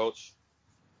rebound, coach.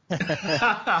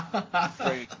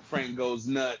 Frank goes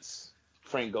nuts.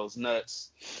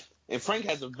 And Frank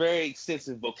has a very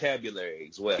extensive vocabulary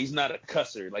as well. He's not a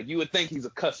cusser. Like, you would think he's a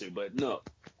cusser, but no.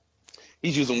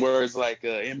 He's using words like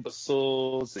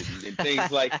imbeciles and things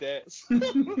like that.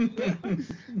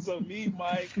 So me,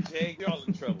 Mike, Jake, they're all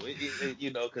in trouble.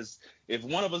 Because if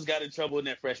one of us got in trouble in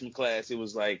that freshman class, it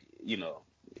was like,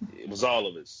 it was all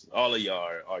of us. All of y'all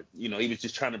are he was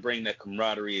just trying to bring that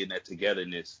camaraderie and that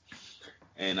togetherness.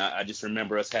 And I just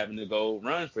remember us having to go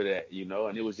run for that,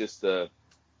 and it was just a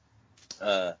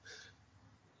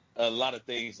lot of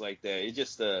things like that. It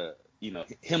just,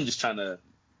 him just trying to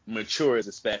mature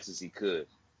as fast as he could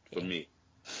for me.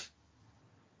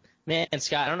 Man,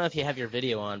 Scott, I don't know if you have your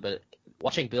video on, but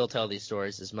watching Bill tell these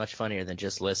stories is much funnier than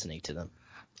just listening to them.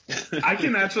 I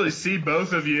can actually see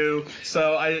both of you,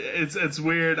 so it's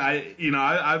weird.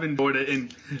 I've enjoyed it,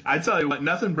 and I tell you what,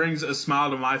 nothing brings a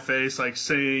smile to my face like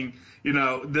seeing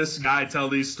this guy tell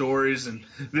these stories. And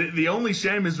the only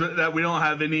shame is that we don't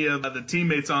have any of the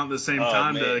teammates on at the same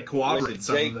time to cooperate.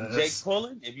 Listen, Jake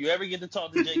Pullen, if you ever get to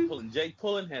talk to Jake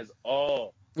Pullen has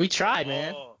all. We tried,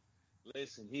 man.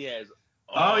 Listen, he has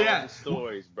all the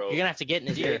stories, bro. You're gonna have to get in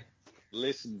his ear.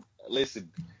 Listen,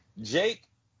 Jake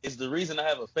is the reason I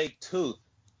have a fake tooth.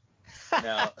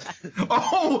 Now.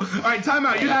 All right, time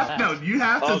out. You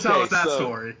have to tell us that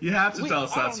story. You have to tell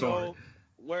us that story. Know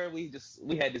where we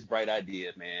had this bright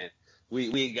idea, man. We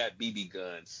ain't got BB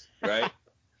guns, right?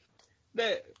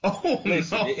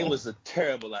 It was a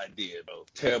terrible idea, bro.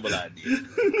 Terrible idea.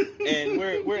 And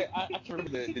I can't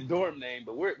remember the dorm name,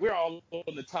 but we're all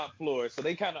on the top floor, so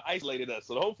they kind of isolated us.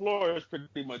 So the whole floor is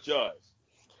pretty much ours.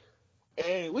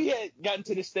 And we had gotten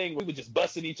to this thing where we were just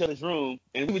busting each other's room,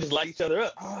 and we would just light each other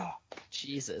up.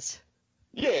 Jesus.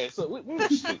 Yeah, so we were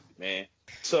stupid, man.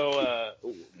 So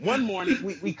one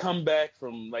morning we come back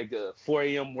from like a 4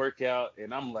 a.m. workout,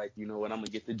 and I'm like, you know what, I'm gonna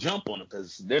get the jump on them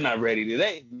because they're not ready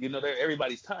today. You know,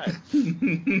 everybody's tired.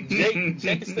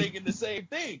 Jake is thinking the same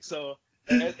thing. So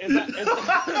as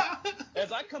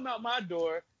I come out my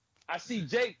door, I see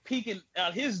Jake peeking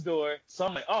out his door. So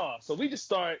I'm like, oh, so we just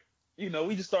start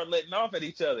letting off at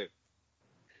each other.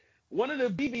 One of the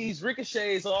BBs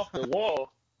ricochets off the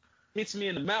wall, hits me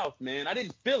in the mouth, man. I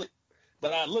didn't feel it,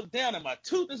 but I looked down and my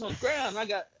tooth is on the ground.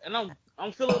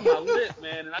 I'm feeling my lip,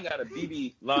 man, and I got a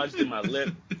BB lodged in my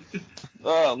lip.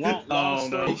 Long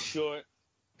story short,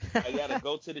 I gotta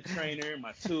go to the trainer.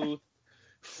 My tooth,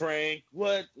 Frank.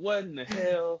 What in the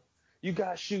hell? You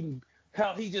guys shooting?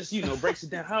 How he just breaks it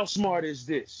down. How smart is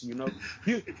this?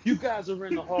 You guys are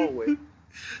in the hallway.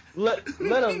 Let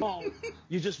alone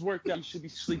you just worked out. You should be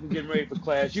sleeping, getting ready for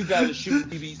class. You guys are shooting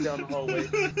BBs down the hallway.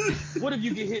 What if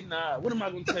you get hit in the eye? What am I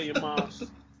going to tell your moms?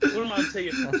 What am I going to tell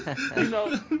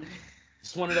you?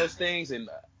 It's one of those things, and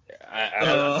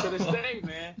I to this day,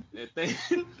 man.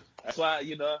 That's why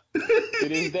to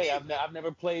this day I've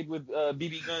never played with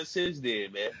BB guns since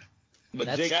then, man.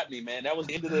 But Jake got me, man. That was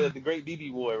the end of the great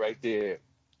BB war right there.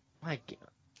 My God.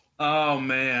 Oh,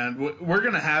 man. We're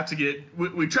going to have to get –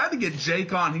 we tried to get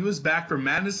Jake on. He was back from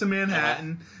Madison,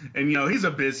 Manhattan, and, he's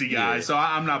a busy guy, so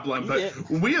I'm not blaming. But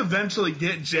when we eventually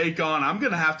get Jake on, I'm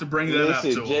going to have to bring that up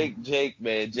to him. Jake,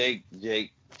 man, Jake,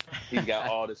 he's got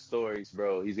all the stories,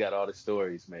 bro. He's got all the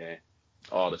stories, man.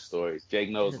 All the stories. Jake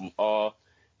knows them all.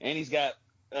 And he's got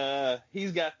the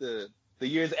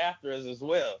years after us as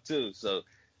well, too, so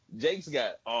 – Jake's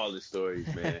got all the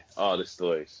stories, man. All the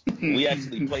stories. We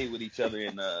actually played with each other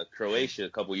in Croatia a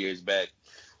couple years back.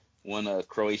 Won a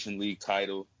Croatian league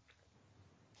title.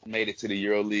 Made it to the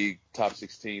EuroLeague top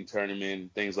 16 tournament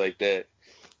and things like that.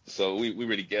 So we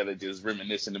were together just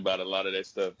reminiscing about a lot of that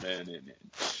stuff, man. And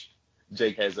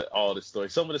Jake has all the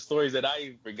stories. Some of the stories that I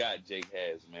even forgot Jake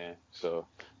has, man. So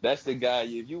that's the guy.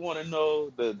 If you want to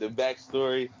know the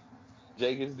backstory,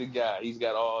 Jake is the guy. He's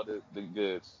got all the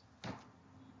goods.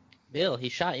 Bill, he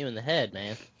shot you in the head,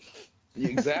 man.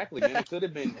 Exactly, man. It could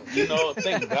have been,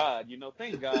 thank God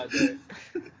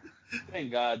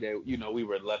that, we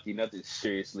were lucky nothing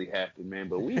seriously happened, man.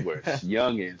 But we were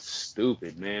young and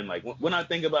stupid, man. Like, when I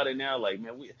think about it now, like,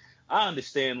 man, I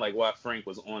understand, like, why Frank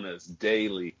was on us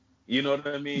daily. You know what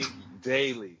I mean?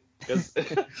 Daily. Because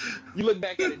you look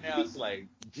back at it now, it's like,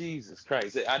 Jesus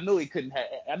Christ. I knew he couldn't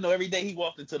I know every day he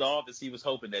walked into the office, he was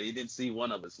hoping that he didn't see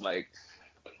one of us, like,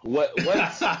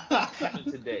 what's happened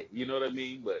today? You know what I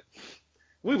mean? But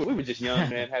we were just young,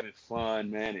 man, having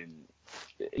fun, man, and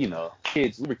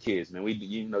kids. We were kids, man.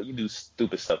 You do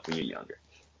stupid stuff when you're younger.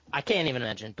 I can't even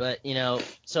imagine. But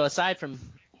so aside from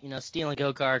stealing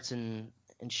go-karts and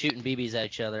shooting BBs at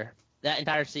each other, that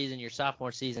entire season, your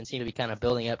sophomore season, seemed to be kind of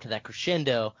building up to that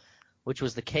crescendo, which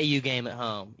was the KU game at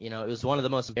home. It was one of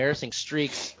the most embarrassing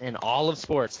streaks in all of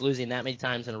sports, losing that many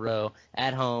times in a row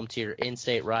at home to your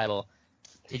in-state rival.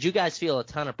 Did you guys feel a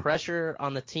ton of pressure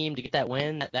on the team to get that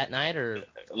win that night, or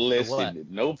listen? What?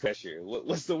 No pressure.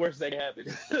 What's the worst that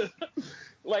happened?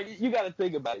 Like, you got to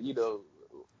think about it.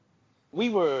 We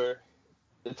were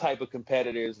the type of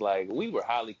competitors. Like, we were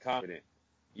highly confident.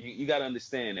 You got to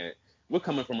understand that we're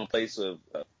coming from a place of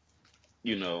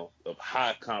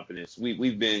high confidence.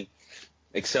 We've been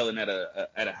excelling at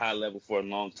a high level for a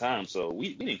long time. So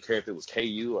we didn't care if it was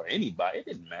KU or anybody. It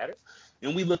didn't matter.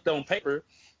 And we looked on paper.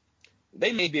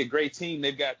 They may be a great team.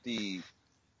 They've got the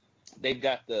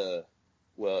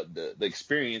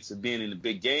experience of being in the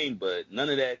big game, but none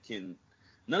of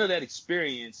that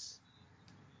experience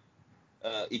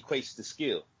equates to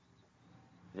skill,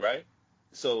 right?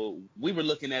 So we were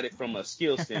looking at it from a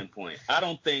skill standpoint. I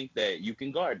don't think that you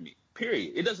can guard me.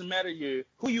 Period. It doesn't matter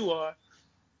who you are,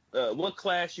 what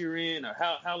class you're in, or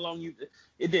how long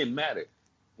it didn't matter.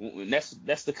 And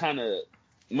that's the kind of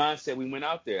mindset we went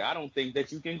out there. I don't think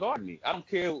that you can guard me. I don't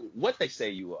care what they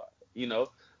say you are,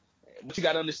 But you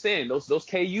got to understand, those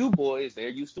KU boys, they're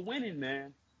used to winning,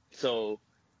 man. So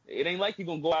it ain't like you're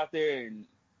going to go out there and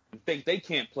think they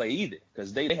can't play either,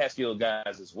 because they have skilled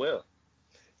guys as well.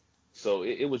 So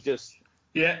it was just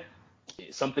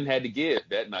something had to give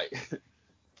that night.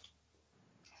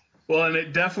 Well, and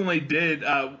it definitely did.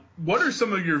 What are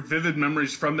some of your vivid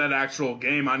memories from that actual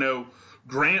game? I know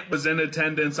Grant was in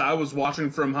attendance. I was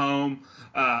watching from home.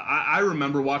 I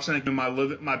remember watching it in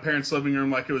my parents' living room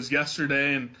like it was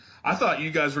yesterday, and I thought you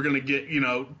guys were going to get,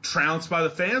 trounced by the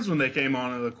fans when they came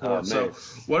onto the court. So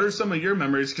what are some of your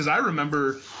memories? Because I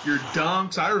remember your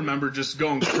dunks. I remember just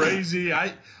going crazy.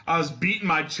 I was beating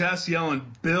my chest yelling,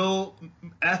 Bill,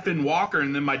 effing Walker,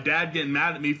 and then my dad getting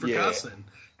mad at me for cussing.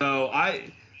 So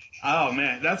oh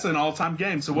man, that's an all-time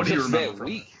game. So what do you remember from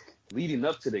it? Leading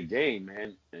up to the game,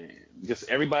 man, and just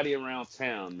everybody around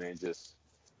town, man, just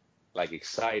like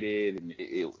excited, and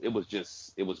it was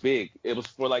big. It was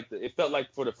for it felt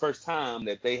like for the first time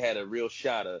that they had a real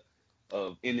shot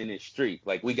of ending this streak.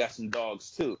 Like, we got some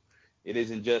dogs too. It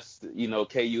isn't just,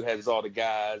 KU has all the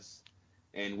guys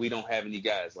and we don't have any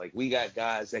guys. Like, we got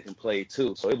guys that can play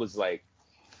too. So it was like,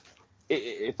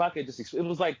 if I could just, it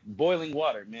was like boiling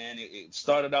water, man. It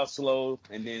started out slow,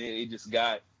 and then it just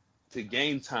got to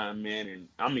game time, man. And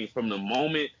I mean, from the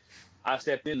moment I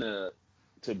stepped into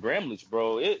Bramlage,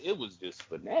 bro, it was just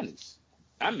bananas.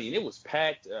 I mean, it was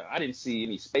packed. I didn't see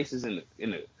any spaces in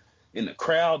the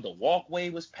crowd. The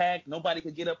walkway was packed. Nobody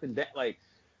could get up and down. Like,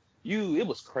 it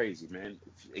was crazy, man.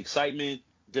 Excitement.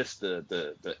 Just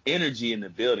the energy in the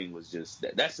building was just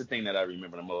that's the thing that I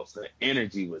remember the most. The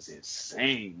energy was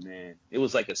insane, man. It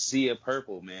was like a sea of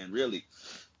purple, man, really.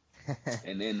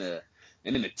 and then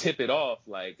to tip it off,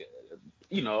 like,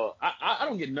 I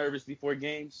don't get nervous before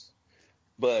games,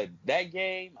 but that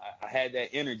game I had that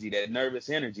energy, that nervous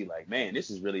energy, like, man, this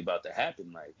is really about to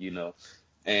happen, like,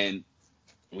 and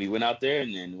we went out there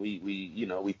and then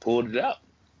we pulled it out.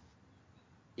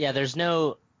 Yeah,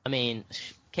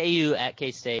 KU at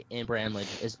K-State in Bramlage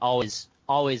is always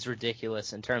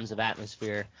ridiculous in terms of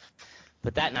atmosphere,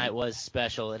 but that night was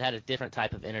special. It had a different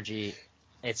type of energy.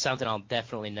 It's something I'll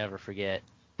definitely never forget.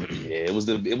 Yeah, it was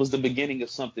the beginning of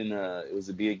something. It was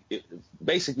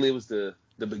basically it was the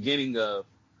beginning of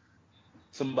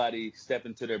somebody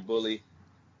stepping to their bully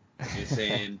and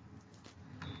saying,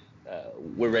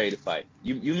 "We're ready to fight.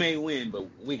 You may win, but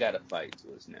we got to fight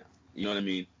to us now." You know what I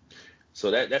mean?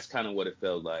 So that's kind of what it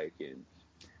felt like.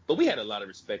 But we had a lot of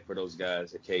respect for those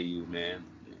guys at KU, man.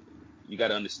 You got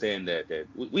to understand that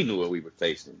we knew what we were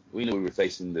facing. We knew we were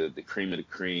facing the cream of the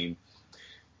cream.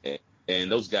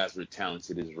 And those guys were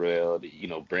talented as well.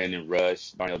 Brandon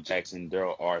Rush, Darnell Jackson,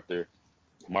 Daryl Arthur,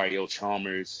 Mario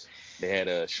Chalmers. They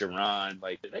had Sharon.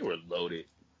 Like, they were loaded.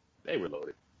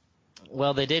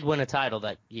 Well, they did win a title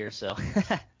that year, so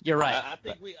you're right. I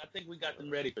think we got them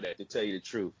ready for that, to tell you the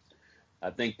truth. I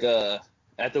think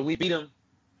after we beat them,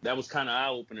 that was kind of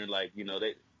eye-opener. Like,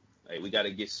 we got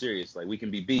to get serious. Like, we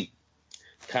can be beat.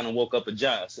 Kind of woke up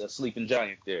a sleeping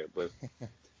giant there. But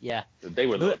yeah, they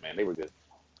were good, man. They were good.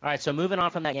 All right, so moving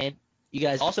on from that game, you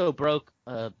guys also broke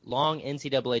a long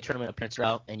NCAA tournament appearance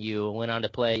route, and you went on to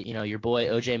play, your boy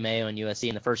OJ Mayo and USC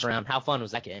in the first round. How fun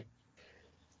was that game?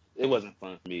 It wasn't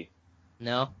fun for me.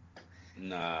 No?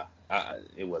 Nah,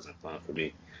 it wasn't fun for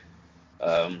me.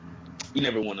 You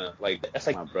never want to, like, that's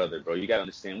like my brother, bro. You got to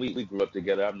understand, we grew up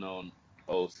together. I've known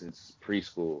since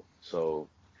preschool. So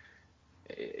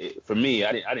for me,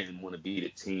 I didn't want to be the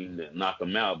team to knock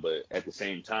them out, but at the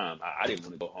same time, I didn't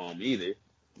want to go home either.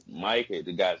 Mike,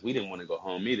 the guys, we didn't want to go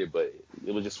home either, but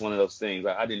it was just one of those things.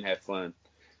 I didn't have fun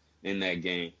in that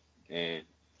game, and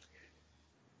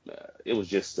it was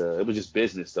just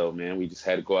business, though, man. We just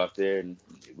had to go out there, and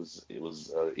it was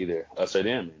either us or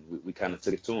them, and we kind of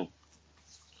took it to them.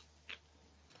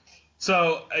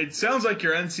 So it sounds like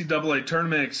your NCAA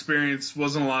tournament experience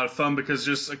wasn't a lot of fun, because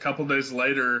just a couple days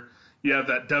later, you have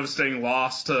that devastating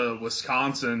loss to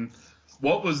Wisconsin.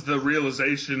 What was the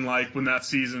realization like when that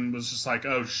season was just like,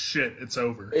 oh shit, it's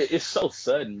over? It's so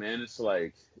sudden, man. It's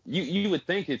like you would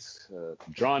think it's a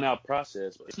drawn out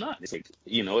process, but it's not. It's like,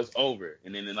 it's over,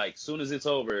 and then like soon as it's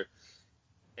over,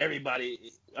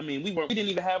 everybody. I mean, we didn't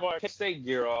even have our K-State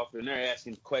gear off, and they're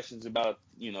asking questions about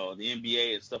the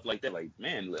NBA and stuff like that. Like,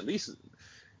 man, at least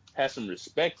have some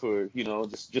respect for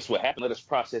just what happened. Let us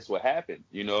process what happened.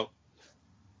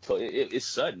 So it's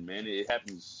sudden, man. It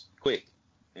happens quick.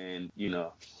 And,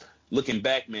 looking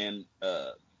back, man,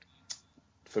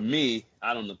 for me,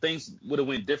 I don't know, things would have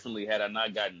went differently had I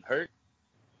not gotten hurt.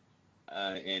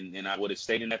 And I would have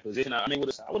stayed in that position. I would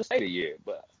have stayed a year.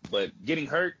 But getting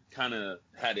hurt kind of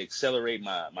had to accelerate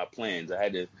my plans. I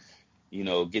had to,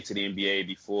 get to the NBA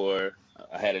before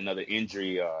I had another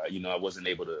injury. I wasn't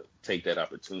able to take that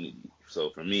opportunity. So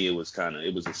for me, it was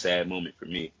a sad moment for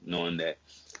me, knowing that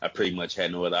I pretty much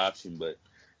had no other option but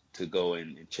to go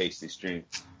and chase this dream.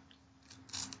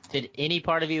 Did any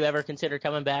part of you ever consider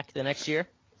coming back the next year?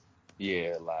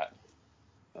 Yeah,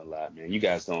 a lot, man. You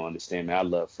guys don't understand, man. I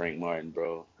love Frank Martin,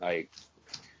 bro. Like,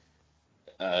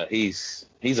 he's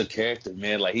a character,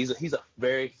 man. Like, he's a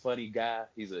very funny guy.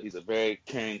 He's a very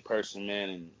caring person, man.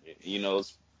 And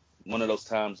it's one of those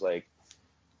times, like,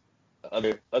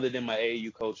 other than my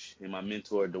AAU coach and my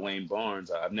mentor Dwayne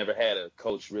Barnes, I've never had a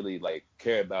coach really like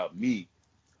care about me,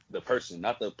 the person,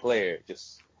 not the player,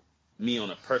 just me on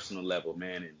a personal level,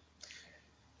 man.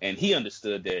 And he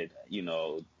understood that,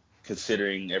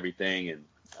 considering everything, and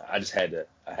I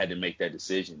had to make that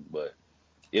decision. But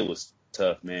it was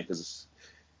tough, man, because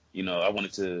I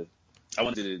wanted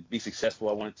to be successful.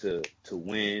 I wanted to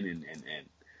win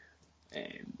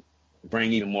and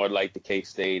bring even more light to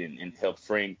K-State and help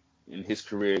Frank in his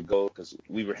career go, because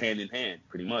we were hand in hand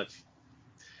pretty much.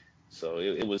 So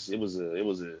it was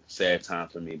a sad time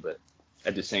for me, but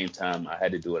at the same time, I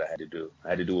had to do what I had to do. I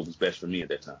had to do what was best for me at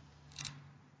that time.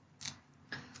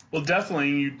 Well,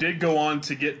 definitely, you did go on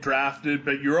to get drafted,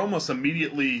 but you're almost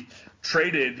immediately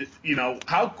traded.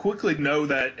 How quickly know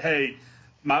that, hey,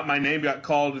 my name got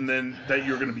called and then that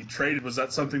you're going to be traded? Was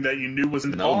that something that you knew was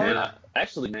in the No, car?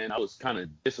 man. I was kind of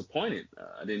disappointed.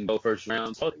 I didn't go first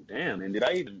round. So, damn, and did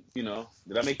I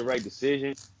make the right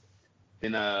decision?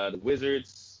 Then the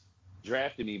Wizards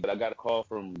drafted me, but I got a call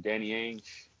from Danny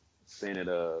Ainge saying that,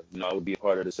 I would be a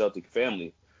part of the Celtic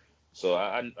family. So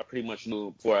I pretty much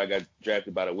knew before I got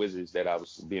drafted by the Wizards that I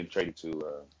was being traded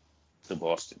to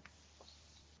Boston.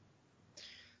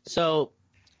 So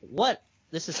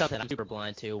this is something I'm super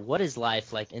blind to. What is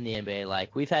life like in the NBA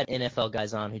like? We've had NFL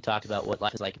guys on who talked about what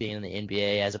life is like being in the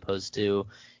NBA as opposed to,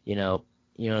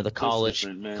 the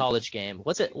college game.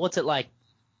 What's it like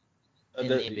in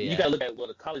the NBA? You got to look at what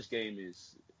a college game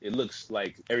is. It looks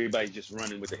like everybody's just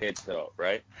running with their head cut off,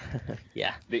 right?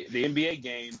 Yeah. The NBA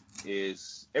game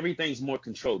is everything's more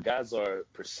controlled. Guys are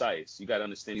precise. You got to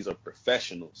understand these are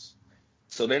professionals.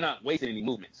 So they're not wasting any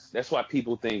movements. That's why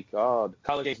people think, the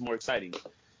college game's more exciting.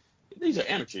 These are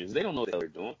amateurs. They don't know what they're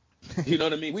doing. You know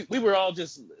what I mean? We were all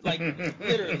just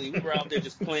literally, we were out there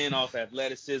just playing off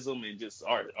athleticism and just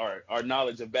our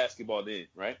knowledge of basketball then,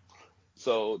 right?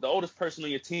 So the oldest person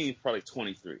on your team is probably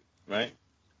 23, right?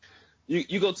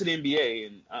 You go to the NBA,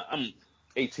 and I'm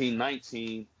 18,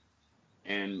 19,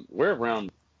 and we're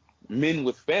around men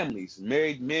with families,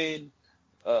 married men,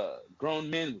 grown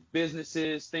men with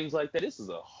businesses, things like that. This is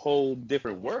a whole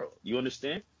different world. You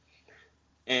understand?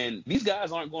 And these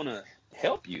guys aren't going to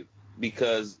help you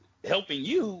because helping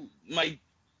you might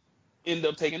end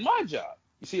up taking my job.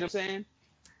 You see what I'm saying?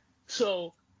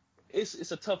 So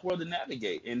it's a tough world to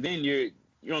navigate. And then you're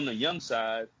on the young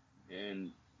side,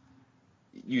 and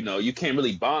you can't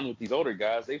really bond with these older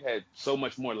guys. They've had so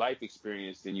much more life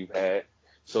experience than you've had.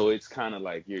 So it's kind of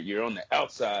like you're on the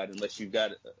outside unless you've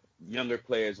got younger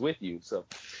players with you. So,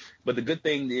 but the good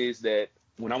thing is that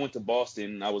when I went to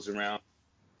Boston, I was around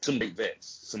some great vets,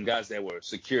 some guys that were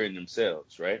securing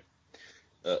themselves, right?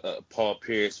 Paul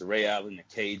Pierce, Ray Allen, the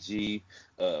KG,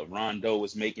 Rondo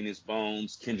was making his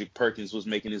bones, Kendrick Perkins was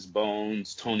making his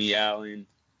bones, Tony Allen,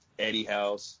 Eddie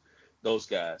House, those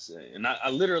guys. And I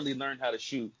literally learned how to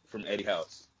shoot from Eddie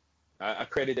House. I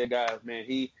credit that guy, man.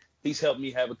 He's helped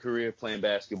me have a career playing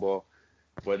basketball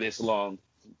for this long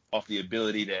off the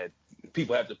ability that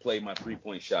people have to play my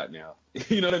three-point shot now.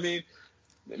 You know what I mean?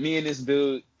 Me and this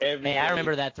dude every day. I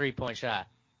remember that three-point shot.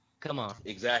 Come on.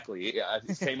 Exactly.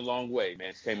 It came a long way, man.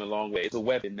 It came a long way. It's a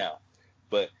weapon now.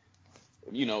 But,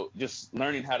 just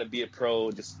learning how to be a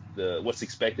pro, just what's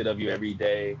expected of you every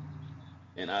day.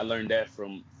 And I learned that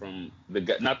from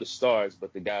not the stars,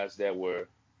 but the guys that were,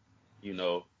 in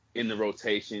the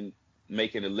rotation,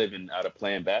 making a living out of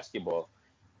playing basketball.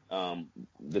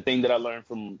 The thing that I learned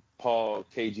from Paul,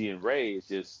 KG, and Ray is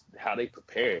just how they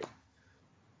prepared,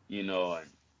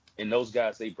 and those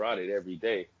guys, they brought it every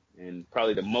day. And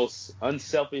probably the most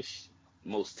unselfish,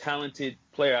 most talented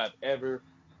player I've ever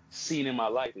seen in my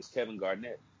life is Kevin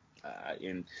Garnett.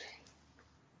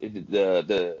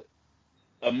 The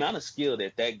amount of skill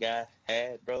that guy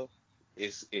had, bro,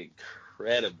 is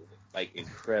incredible. Like,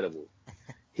 incredible.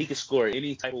 He could score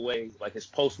any type of way, like his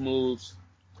post moves,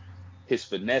 his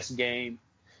finesse game,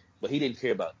 but he didn't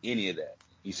care about any of that.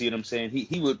 You see what I'm saying?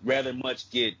 He would rather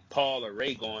much get Paul or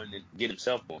Ray going than get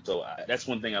himself going. So that's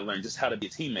one thing I learned, just how to be a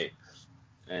teammate,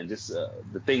 and just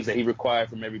the things that he required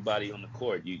from everybody on the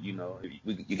court.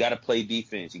 You got to play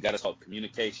defense. You got to talk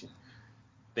communication,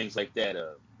 things like that.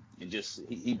 And just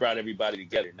he brought everybody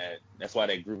together, and that's why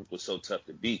that group was so tough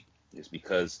to beat. It's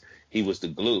because he was the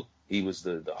glue. He was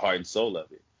the heart and soul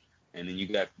of it. And then you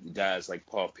got guys like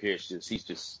Paul Pierce.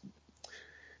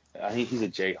 I think he's a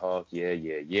Jayhawk.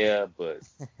 Yeah. But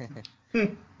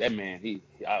that man,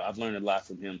 I've learned a lot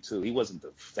from him too. He wasn't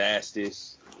the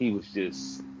fastest. He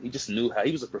just knew how.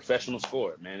 He was a professional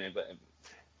scorer, man.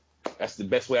 That's the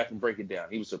best way I can break it down.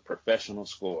 He was a professional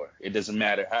scorer. It doesn't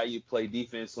matter how you play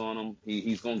defense on him.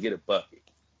 He's going to get a bucket.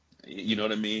 You know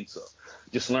what I mean? So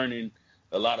just learning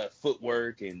a lot of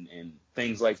footwork and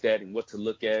things like that, and what to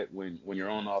look at when you're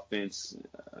on offense,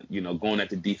 going at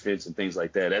the defense and things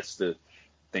like that. That's the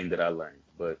thing that I learned.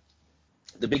 But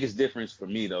The biggest difference for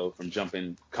me though, from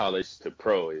jumping college to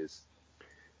pro, is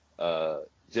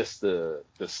just the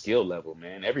skill level,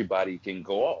 man. Everybody can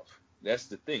go off. That's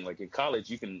the thing. Like in college,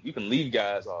 you can leave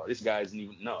guys. Oh, this guy isn't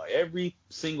even. No, every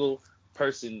single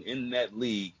person in that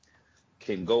league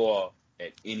can go off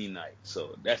at any night.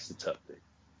 So that's the tough thing.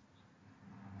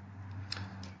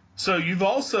 So you've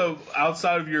also,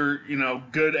 outside of your,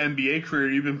 good NBA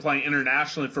career, you've been playing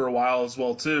internationally for a while as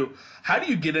well too. How do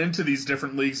you get into these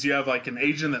different leagues? Do you have like an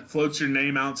agent that floats your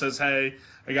name out and says, "Hey,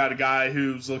 I got a guy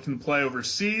who's looking to play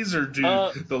overseas," or do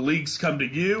the leagues come to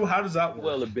you? How does that work?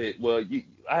 Well, a bit. Well,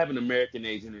 I have an American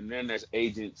agent, and then there's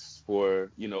agents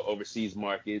for overseas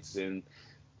markets, and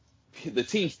the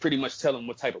teams pretty much tell them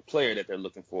what type of player that they're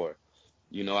looking for.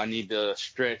 I need a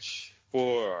stretch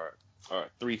 4 or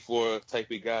 3-4 type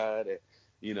of guy that,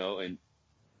 and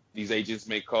these agents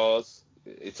make calls.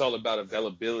 It's all about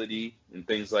availability and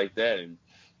things like that,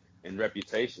 and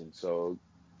reputation. So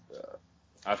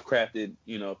I've crafted,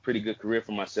 a pretty good career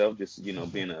for myself, just,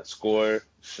 being a scorer,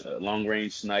 long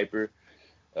range sniper,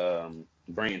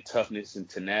 bringing toughness and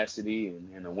tenacity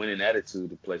and a winning attitude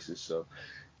to places. So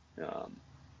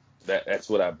that's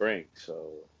what I bring. So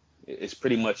it's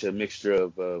pretty much a mixture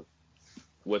of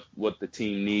what the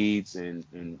team needs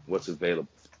and what's available.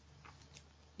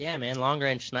 Yeah, man,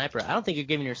 long-range sniper. I don't think you're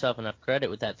giving yourself enough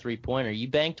credit with that three-pointer. You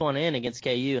banked one in against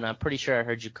KU, and I'm pretty sure I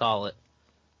heard you call it.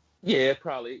 Yeah,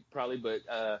 probably, but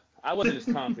I wasn't as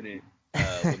confident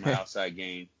with my outside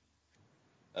game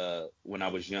when I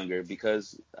was younger,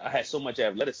 because I had so much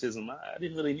athleticism. I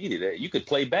didn't really need it. You could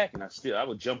play back, and I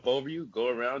would jump over you, go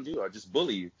around you, or just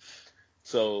bully you.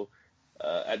 So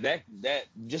that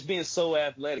just being so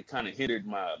athletic kind of hindered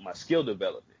my skill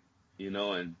development,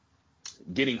 and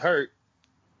getting hurt,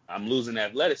 I'm losing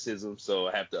athleticism, so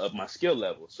I have to up my skill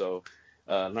level. So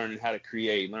learning how to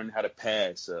create, learning how to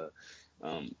pass,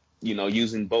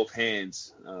 using both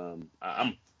hands.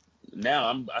 I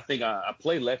think I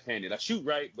play left-handed. I shoot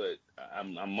right, but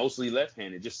I'm mostly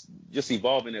left-handed. Just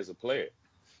evolving as a player.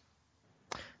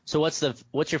 So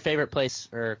what's your favorite place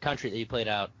or country that you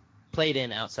played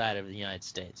in outside of the United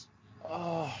States?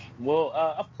 Well,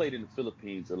 I've played in the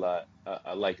Philippines a lot.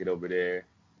 I like it over there.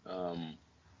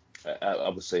 I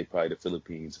would say probably the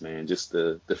Philippines, man. Just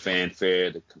the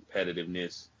fanfare, the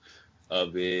competitiveness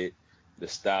of it, the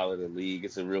style of the league.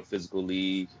 It's a real physical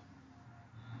league,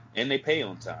 and they pay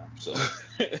on time. So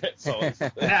that's always a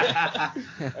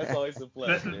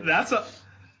plus. Man.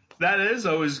 That is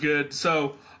always good.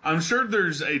 So I'm sure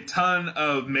there's a ton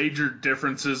of major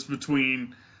differences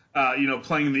between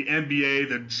playing in the NBA,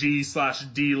 the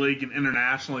G/D League, and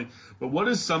internationally. But what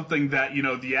is something that,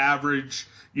 the average,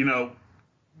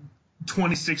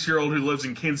 26-year-old who lives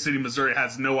in Kansas City, Missouri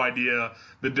has no idea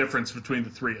the difference between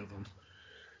the three of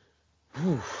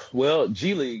them? Well,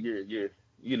 G League,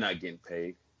 you're not getting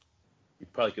paid. You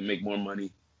probably can make more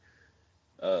money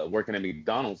working at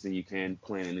McDonald's than you can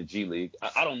playing in the G League.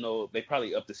 I don't know. They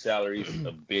probably up the salaries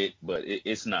a bit, but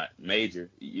it's not major.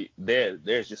 You're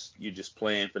just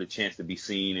playing for the chance to be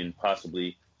seen and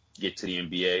possibly get to the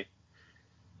NBA.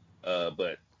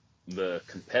 But the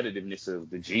competitiveness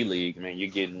of the G League, man, you're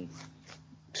getting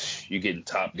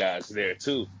top guys there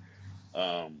too.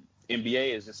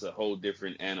 NBA is just a whole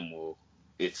different animal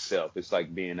itself. It's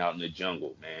like being out in the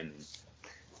jungle, man.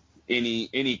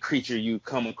 Any creature you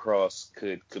come across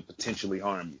could potentially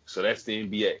harm you. So that's the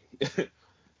NBA.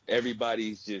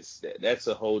 Everybody's that's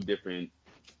a whole different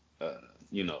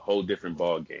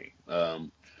ball game.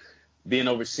 Being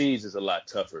overseas is a lot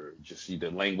tougher. Just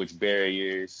the language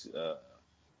barriers.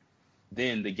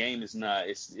 Then the game is not.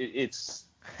 It's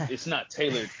not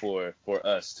tailored for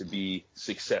us to be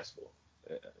successful.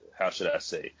 How should I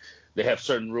say? They have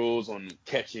certain rules on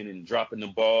catching and dropping the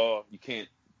ball. You can't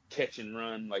catch and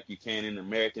run like you can in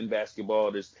American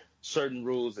basketball. There's certain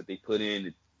rules that they put in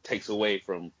that takes away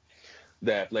from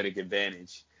the athletic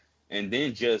advantage. And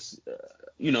then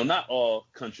not all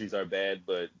countries are bad,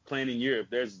 but playing in Europe,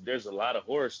 there's a lot of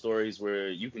horror stories where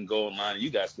you can go online, and you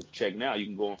guys can check now. You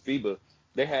can go on FIBA.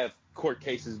 They have court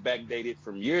cases backdated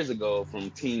from years ago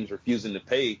from teams refusing to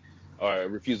pay or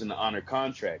refusing to honor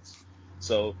contracts.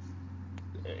 So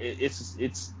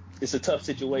it's a tough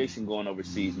situation going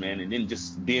overseas, man. And then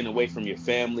just being away from your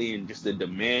family and just the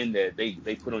demand that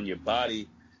they put on your body,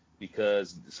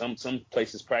 because some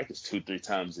places practice 2-3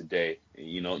 times a day.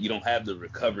 You don't have the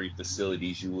recovery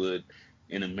facilities you would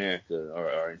in America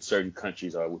or in certain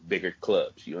countries or with bigger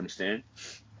clubs. You understand?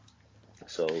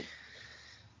 So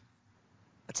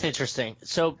that's interesting.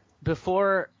 So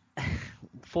before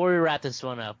we wrap this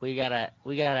one up, we gotta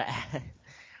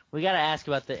ask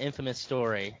about the infamous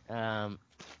story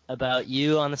about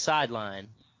you on the sideline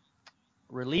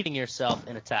relieving yourself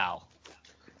in a towel.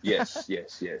 Yes.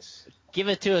 Give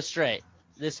it to us straight.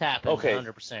 This happened Okay.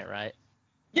 100%, right?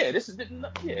 Yeah,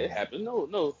 it happened.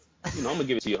 No. I'm gonna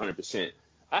give it to you 100%.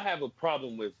 I have a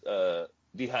problem with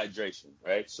dehydration,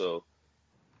 right? So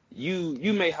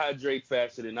you may hydrate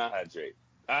faster than I hydrate.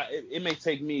 It may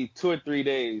take me 2 or 3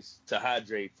 days to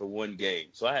hydrate for one game.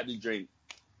 So I have to drink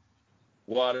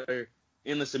water,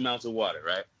 endless amounts of water,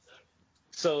 right?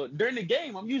 So during the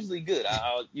game, I'm usually good.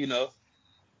 I'll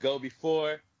go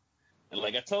before, and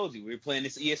like I told you, we were playing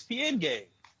this ESPN game.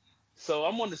 So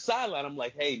I'm on the sideline. I'm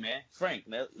like, hey, man, Frank,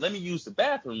 let me use the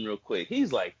bathroom real quick.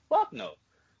 He's like, fuck no.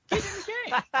 Get in the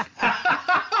game.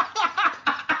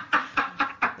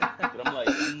 But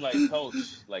I'm like, coach,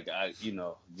 like,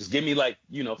 just give me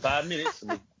 5 minutes.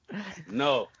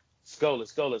 No,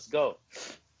 let's go.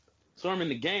 So I'm in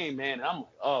the game, man, and I'm like,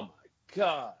 oh my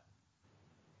God.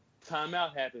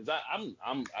 Timeout happens.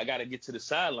 I gotta get to the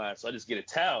sideline, so I just get a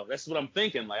towel. That's what I'm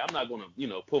thinking. Like, I'm not gonna,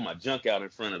 pull my junk out in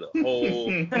front of the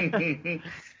whole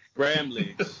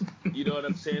Bramlage. You know what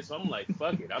I'm saying? So I'm like,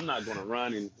 fuck it. I'm not gonna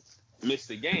run and miss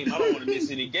the game. I don't want to miss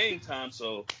any game time.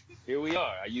 So here we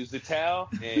are. I use the towel,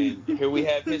 and here we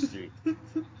have history.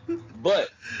 But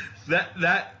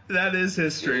that is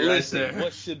history, listen, right there.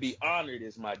 what should be honored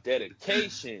is my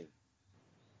dedication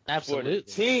Absolutely. for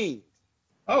the team.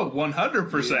 Oh, 100%.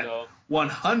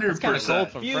 100%. That's kind of cold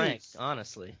from Frank,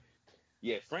 honestly.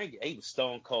 Yeah, Frank, he was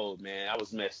stone cold, man. I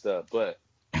was messed up, but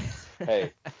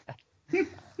hey,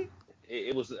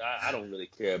 it was. I don't really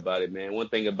care about it, man. One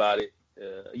thing about it,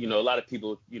 a lot of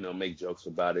people, make jokes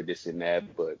about it, this and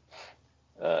that, but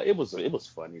it was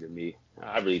funny to me.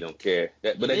 I really don't care.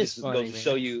 That just goes to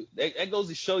show you. That goes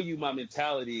to show you my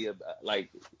mentality of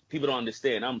people don't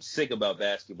understand. I'm sick about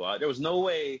basketball. There was no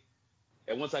way.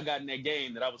 And once I got in that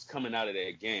game, that I was coming out of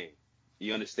that game.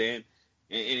 You understand?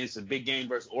 And it's a big game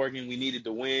versus Oregon. We needed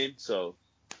to win. So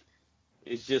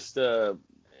it's just,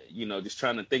 just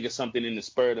trying to think of something in the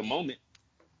spur of the moment.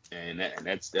 And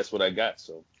that's what I got.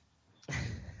 So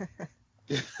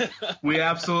we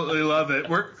absolutely love it.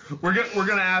 We're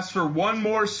gonna ask for one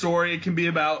more story. It can be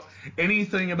about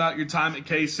anything about your time at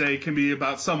K-State. It can be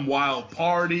about some wild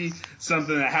party,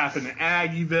 something that happened in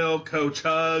Aggieville, Coach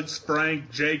Hugs, Frank,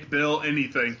 Jake, Bill,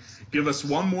 anything. Give us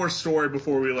one more story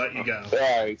before we let you go.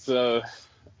 All right, so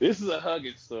this is a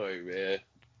Huggins story, man.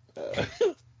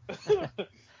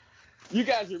 You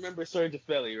guys remember Serge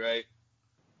Felly, right?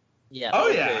 Yeah. Oh,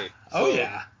 Okay, yeah. so, Oh,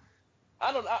 yeah.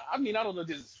 I don't know if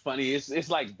this is funny. It's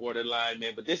like borderline,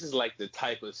 man, but this is like the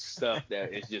type of stuff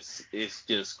that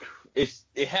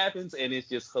it happens and it's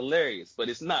just hilarious, but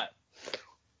it's not.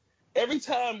 Every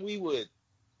time we would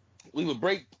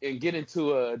break and get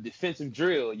into a defensive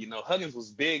drill, Huggins was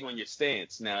big on your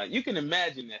stance. Now, you can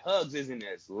imagine that Hugs isn't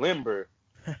as limber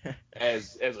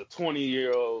as a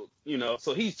 20-year-old,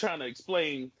 so he's trying to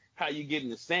explain how you get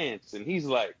in the stance, and he's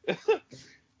like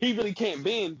he really can't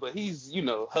bend, but he's,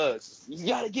 Hugs. You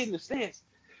got to get in the stance.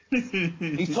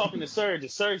 He's talking to Serge, and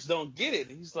Serge don't get it.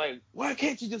 And he's like, why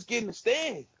can't you just get in the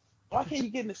stand? Why can't you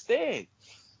get in the stand?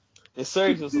 And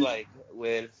Serge was like,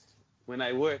 well, when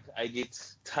I work, I get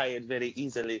tired very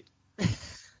easily.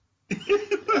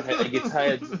 I get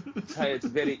tired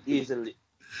very easily.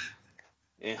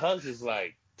 And Hugs is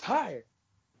like, tired?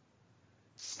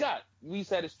 Scott, we used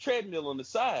to have this treadmill on the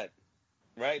side.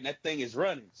 Right? And that thing is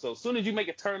running. So as soon as you make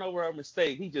a turnover or a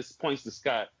mistake, he just points to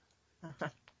Scott.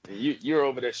 And you're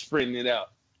over there sprinting it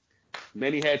out.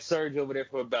 Man, he had Serge over there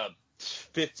for about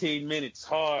 15 minutes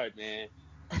hard, man.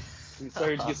 And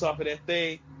Serge gets off of that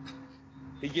thing.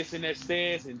 He gets in that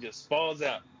stance and just falls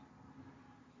out.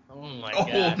 Oh, my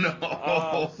God.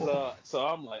 No. So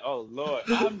I'm like, oh, Lord.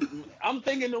 I'm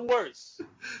thinking the worst.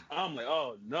 I'm like,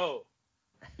 oh, no.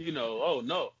 Oh,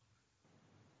 no.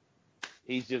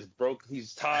 He's just broke.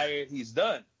 He's tired. He's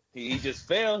done. He just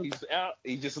fell. He's out.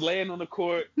 He's just laying on the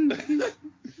court. And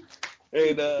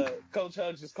Coach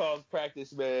Hugs just calls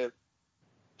practice, man.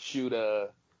 Shoot,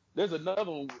 there's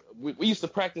another one. We used to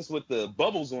practice with the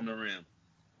bubbles on the rim.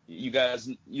 You guys,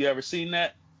 you ever seen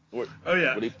that? Oh,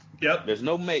 yeah. Yep. There's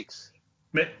no makes.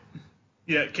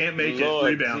 Yeah, can't make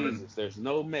Lord it. Rebounding. Jesus, there's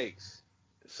no makes.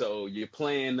 So you're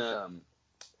playing the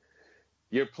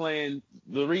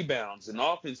rebounds and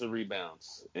offensive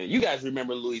rebounds. And you guys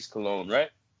remember Luis Colon, right?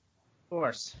 Of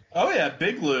course. Oh, yeah,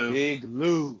 Big Lou. Big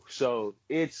Lou. So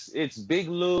it's Big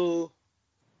Lou,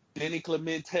 Denny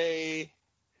Clemente,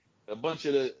 a bunch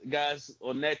of the guys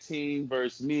on that team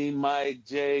versus me, Mike,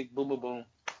 Jake, boom, boom, boom.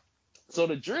 So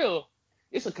the drill,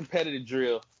 it's a competitive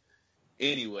drill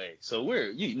anyway. So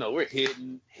we're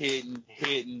hitting.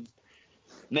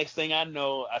 Next thing I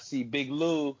know, I see Big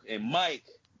Lou and Mike,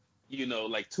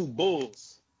 like two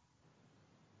bulls.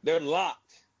 They're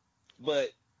locked, but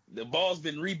the ball's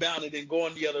been rebounded and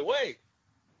going the other way.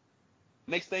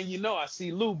 Next thing you know, I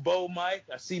see Lou bow Mike.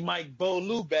 I see Mike bow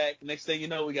Lou back. Next thing you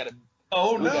know, we got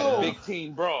a big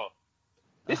team brawl.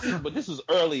 But this was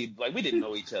early. Like, we didn't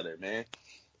know each other, man.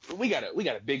 We got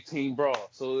a big team brawl.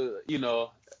 So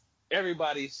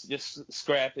everybody's just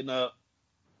scrapping up.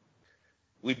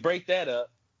 We break that up,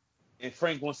 and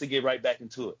Frank wants to get right back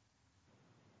into it.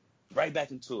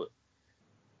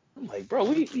 I'm like, bro,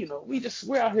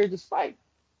 we're out here just fighting.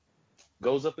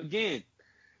 Goes up again.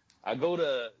 I go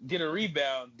to get a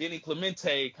rebound. Denny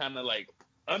Clemente kind of like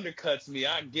undercuts me.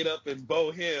 I get up and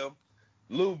bow him.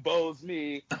 Lou bows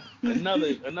me.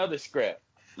 Another scrap.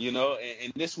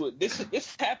 And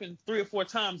this happened 3 or 4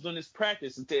 times during this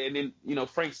practice, and then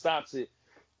Frank stops it,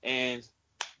 and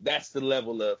that's the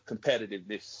level of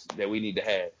competitiveness that we need to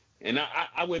have. And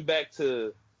I went back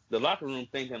to the locker room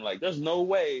thinking, like, there's no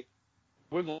way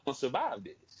we're going to survive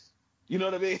this. You know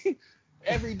what I mean?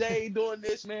 Every day doing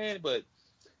this, man. But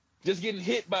just getting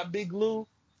hit by Big Lou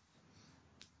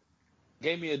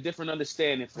gave me a different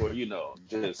understanding for,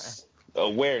 just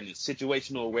awareness,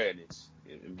 situational awareness.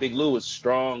 And Big Lou was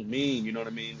strong, mean, you know what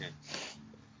I mean?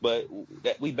 But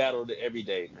that we battled it every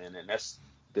day, man. And that's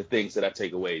the things that I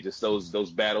take away. Just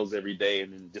those battles every day,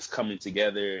 and then just coming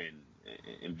together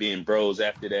and being bros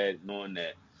after that, knowing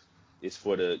that it's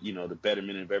for the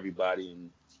betterment of everybody.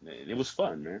 And it was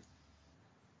fun, man.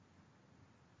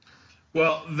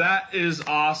 Well, that is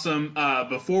awesome.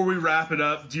 Before we wrap it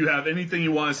up, do you have anything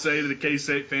you want to say to the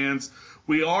K-State fans?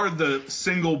 We are the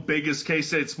single biggest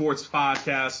K-State sports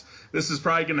podcast. This is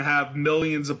probably going to have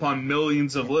millions upon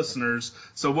millions of listeners.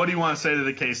 So what do you want to say to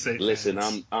the K-State fans?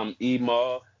 Listen, I'm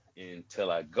E-Maw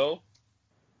until I go.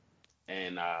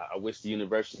 And I wish the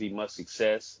university much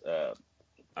success.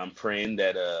 I'm praying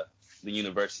that the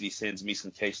university sends me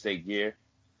some K-State gear.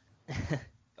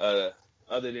 Other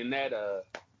than that,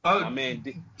 my man,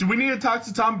 do we need to talk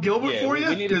to Tom Gilbert for you?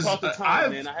 We need to talk to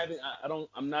Tom, man.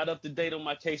 I'm not up to date on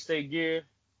my K-State gear.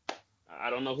 I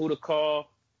don't know who to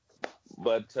call,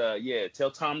 but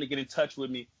tell Tom to get in touch with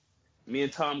me. Me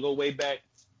and Tom go way back.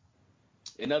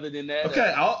 And other than that,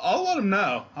 okay, I'll let him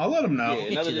know. Yeah,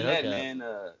 and other than that, man,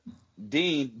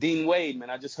 Dean Wade,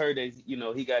 man, I just heard that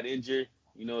he got injured.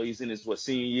 He's in his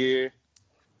senior year.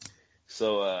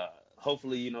 So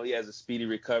hopefully, he has a speedy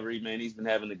recovery, man. He's been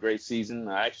having a great season.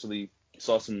 I actually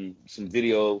saw some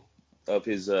video of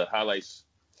his highlights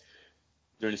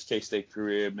during his K-State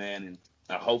career, man,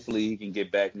 and hopefully he can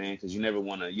get back, man, because you never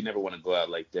want to go out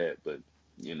like that. But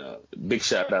big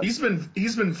shout out. He's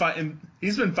been fighting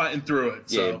through it.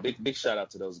 So. Yeah, big shout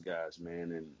out to those guys,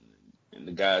 man, and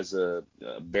the guys.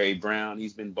 Barry Brown,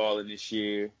 he's been balling this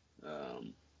year.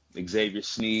 Xavier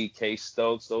Sneed, Case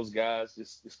Stokes, those guys,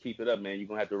 just keep it up, man. You're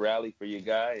gonna have to rally for your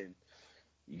guy, and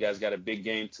you guys got a big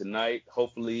game tonight.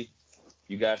 Hopefully,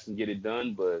 you guys can get it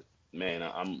done. But man,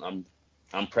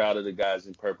 I'm proud of the guys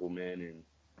in purple, man,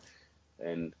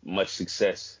 and much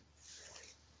success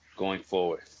going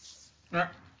forward. All right.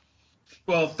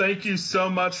 Well, thank you so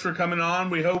much for coming on.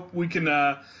 We hope we can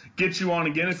get you on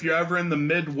again. If you're ever in the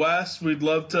Midwest, we'd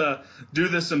love to do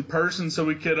this in person so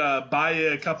we could buy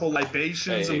you a couple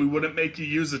libations and we wouldn't make you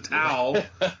use a towel.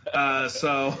 Thanks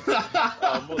for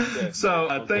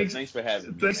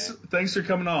having me. Thanks for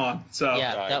coming on. So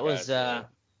yeah, that was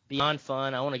beyond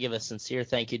fun. I want to give a sincere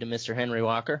thank you to Mr. Henry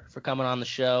Walker for coming on the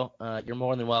show. You're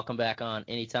more than welcome back on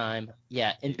anytime.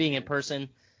 Yeah, and being in person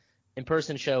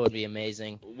show would be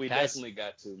amazing. We definitely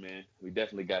got to, man. We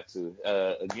definitely got to.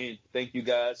 Again, thank you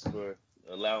guys for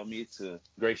allowing me to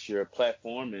grace your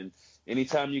platform. And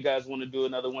anytime you guys want to do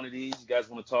another one of these, you guys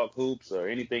want to talk hoops or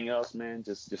anything else, man,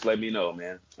 just let me know,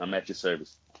 man. I'm at your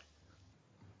service.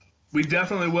 We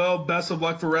definitely will. Best of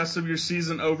luck for the rest of your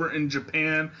season over in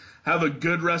Japan. Have a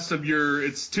good rest of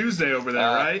it's Tuesday over there,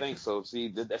 right? I think so. See,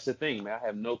 that's the thing, man. I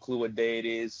have no clue what day it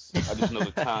is. I just know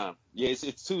the time. Yeah,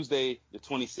 it's Tuesday, the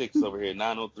 26th over here,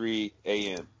 9:03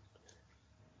 a.m.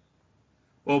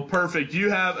 Well, perfect.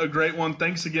 You have a great one.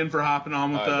 Thanks again for hopping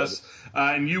on with us.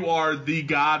 And you are the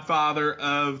godfather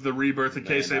of the rebirth of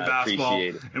K-State basketball.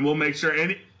 Appreciate it. And we'll make sure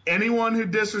anyone who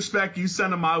disrespects you,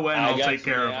 send them my way, and I'll take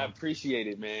care of them. I appreciate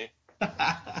it, man. All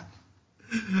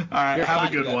right, have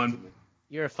a good one.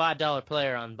 You're a $5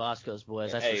 player on Boscoe's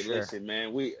boys. That's for sure. Hey, listen,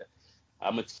 man.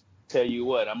 I'm gonna tell you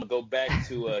what. I'm gonna go back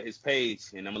to his page,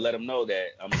 and I'm gonna let him know that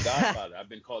I'm a godfather. I've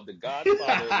been called the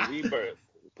godfather of the rebirth.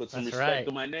 Put some respect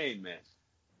on my name, man.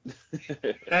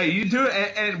 Hey, you do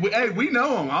it, and we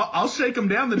know him. I'll shake him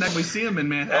down the next we see him in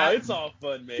Manhattan. Oh, it's all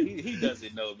fun, man. He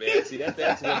doesn't know, man. See,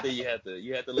 that's one thing you have to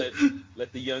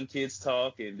let the young kids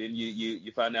talk, and then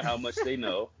you find out how much they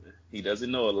know. He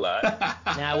doesn't know a lot.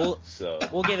 Now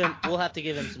we'll have to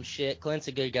give him some shit. Clint's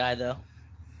a good guy though.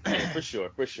 For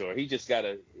sure. He just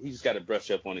gotta brush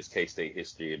up on his K-State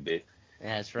history a bit.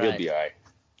 Yeah, that's right. He'll be all right.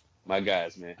 My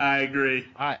guys, man. I agree.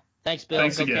 All right. Thanks, Bill.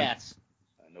 Thanks Go again. Cats.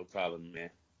 No problem, man.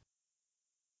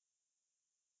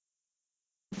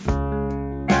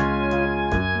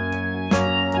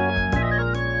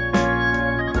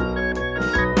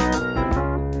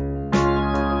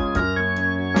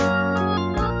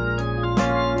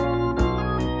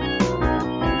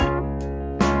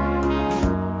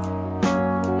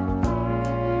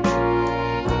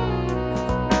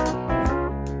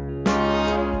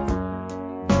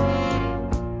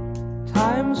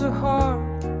 Times are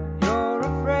hard, you're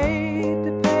afraid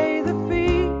to pay the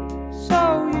fee,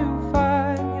 so you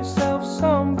find yourself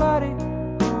somebody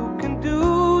who can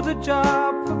do the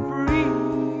job for free.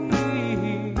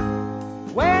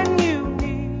 When you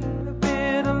need a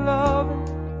bit of loving,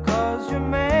 'cause your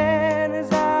man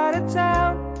is out of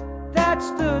town, that's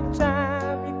the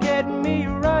time you get me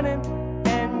running,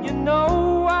 and you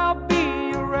know I'll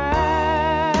be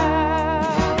around.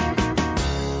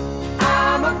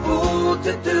 I'm a fool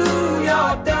to do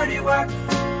your dirty work,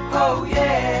 oh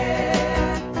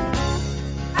yeah.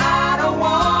 I don't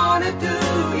wanna do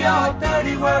your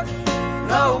dirty work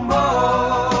no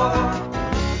more.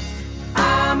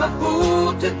 I'm a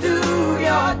fool to do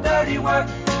your dirty work,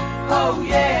 oh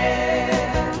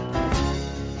yeah.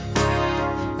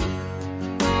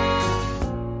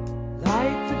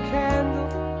 Light the candle,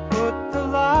 put the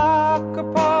lock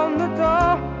upon the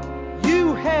door.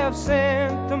 You have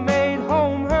sent the maid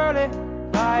home early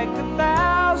like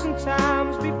 1,000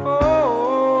 times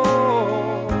before.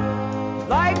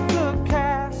 Like the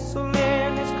castle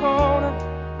in his corner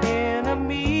in a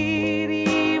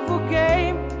medieval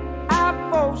game, I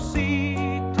foresee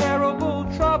terrible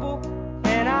trouble,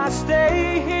 and I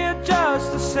stay here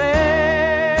just the same.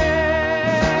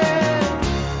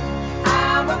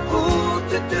 I'm a fool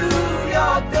to do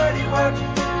your dirty work,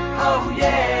 oh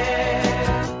yeah.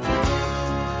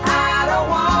 I don't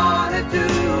wanna do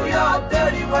your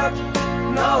dirty work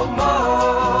no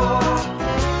more.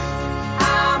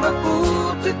 I'm a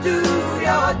fool to do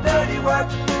your dirty work,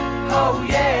 oh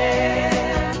yeah.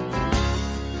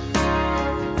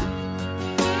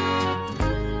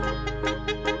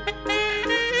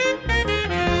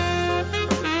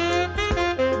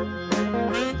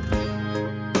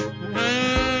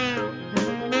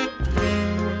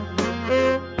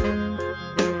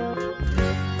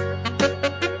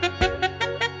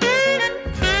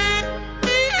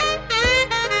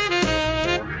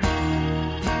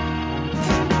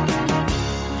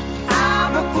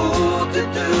 I'm a fool to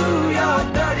do your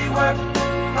dirty work,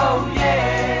 oh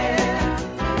yeah.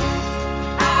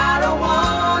 I don't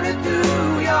wanna do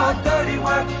your dirty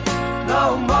work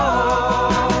no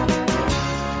more.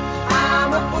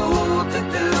 I'm a fool to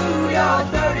do your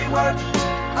dirty work,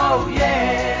 oh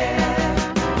yeah.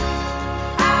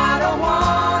 I don't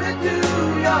wanna do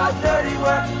your dirty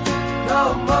work no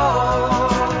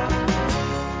more.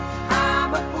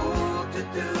 I'm a fool to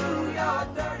do your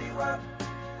dirty work,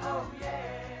 oh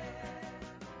yeah.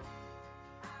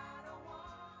 I don't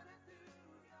wanna do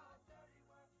your dirty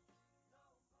work.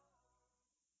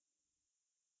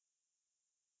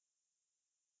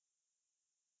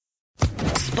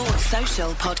 Sports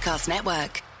Social Podcast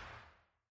Network.